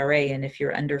FFCRA, and if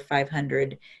you're under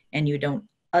 500 and you don't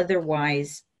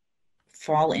otherwise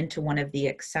fall into one of the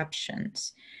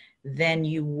exceptions, then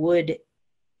you would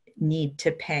need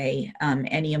to pay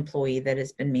any employee that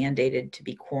has been mandated to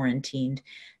be quarantined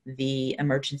the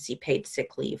emergency paid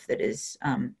sick leave that is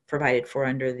provided for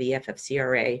under the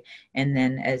FFCRA. And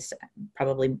then, as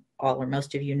probably all or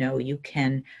most of you know, you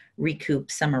can recoup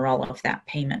some or all of that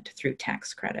payment through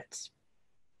tax credits.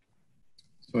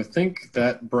 So I think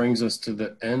that brings us to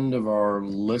the end of our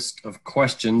list of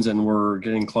questions, and we're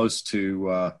getting close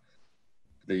to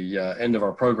the end of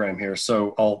our program here.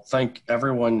 So I'll thank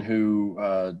everyone who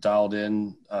dialed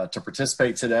in to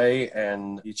participate today,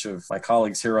 and each of my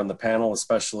colleagues here on the panel,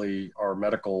 especially our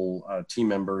medical team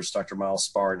members, Dr. Myles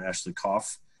Spar and Ashley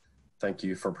Koff. Thank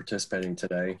you for participating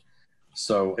today.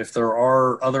 So if there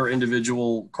are other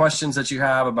individual questions that you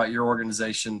have about your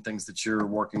organization, things that you're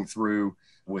working through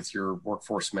with your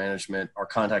workforce management, our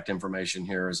contact information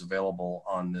here is available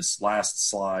on this last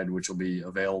slide, which will be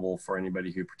available for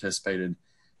anybody who participated.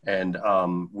 And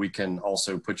we can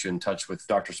also put you in touch with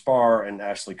Dr. Spar and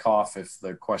Ashley Koff if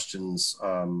the questions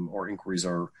or inquiries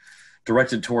are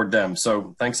directed toward them.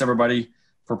 So thanks everybody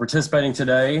for participating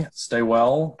today. Stay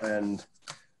well, and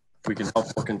if we can help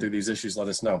working through these issues, let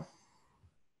us know.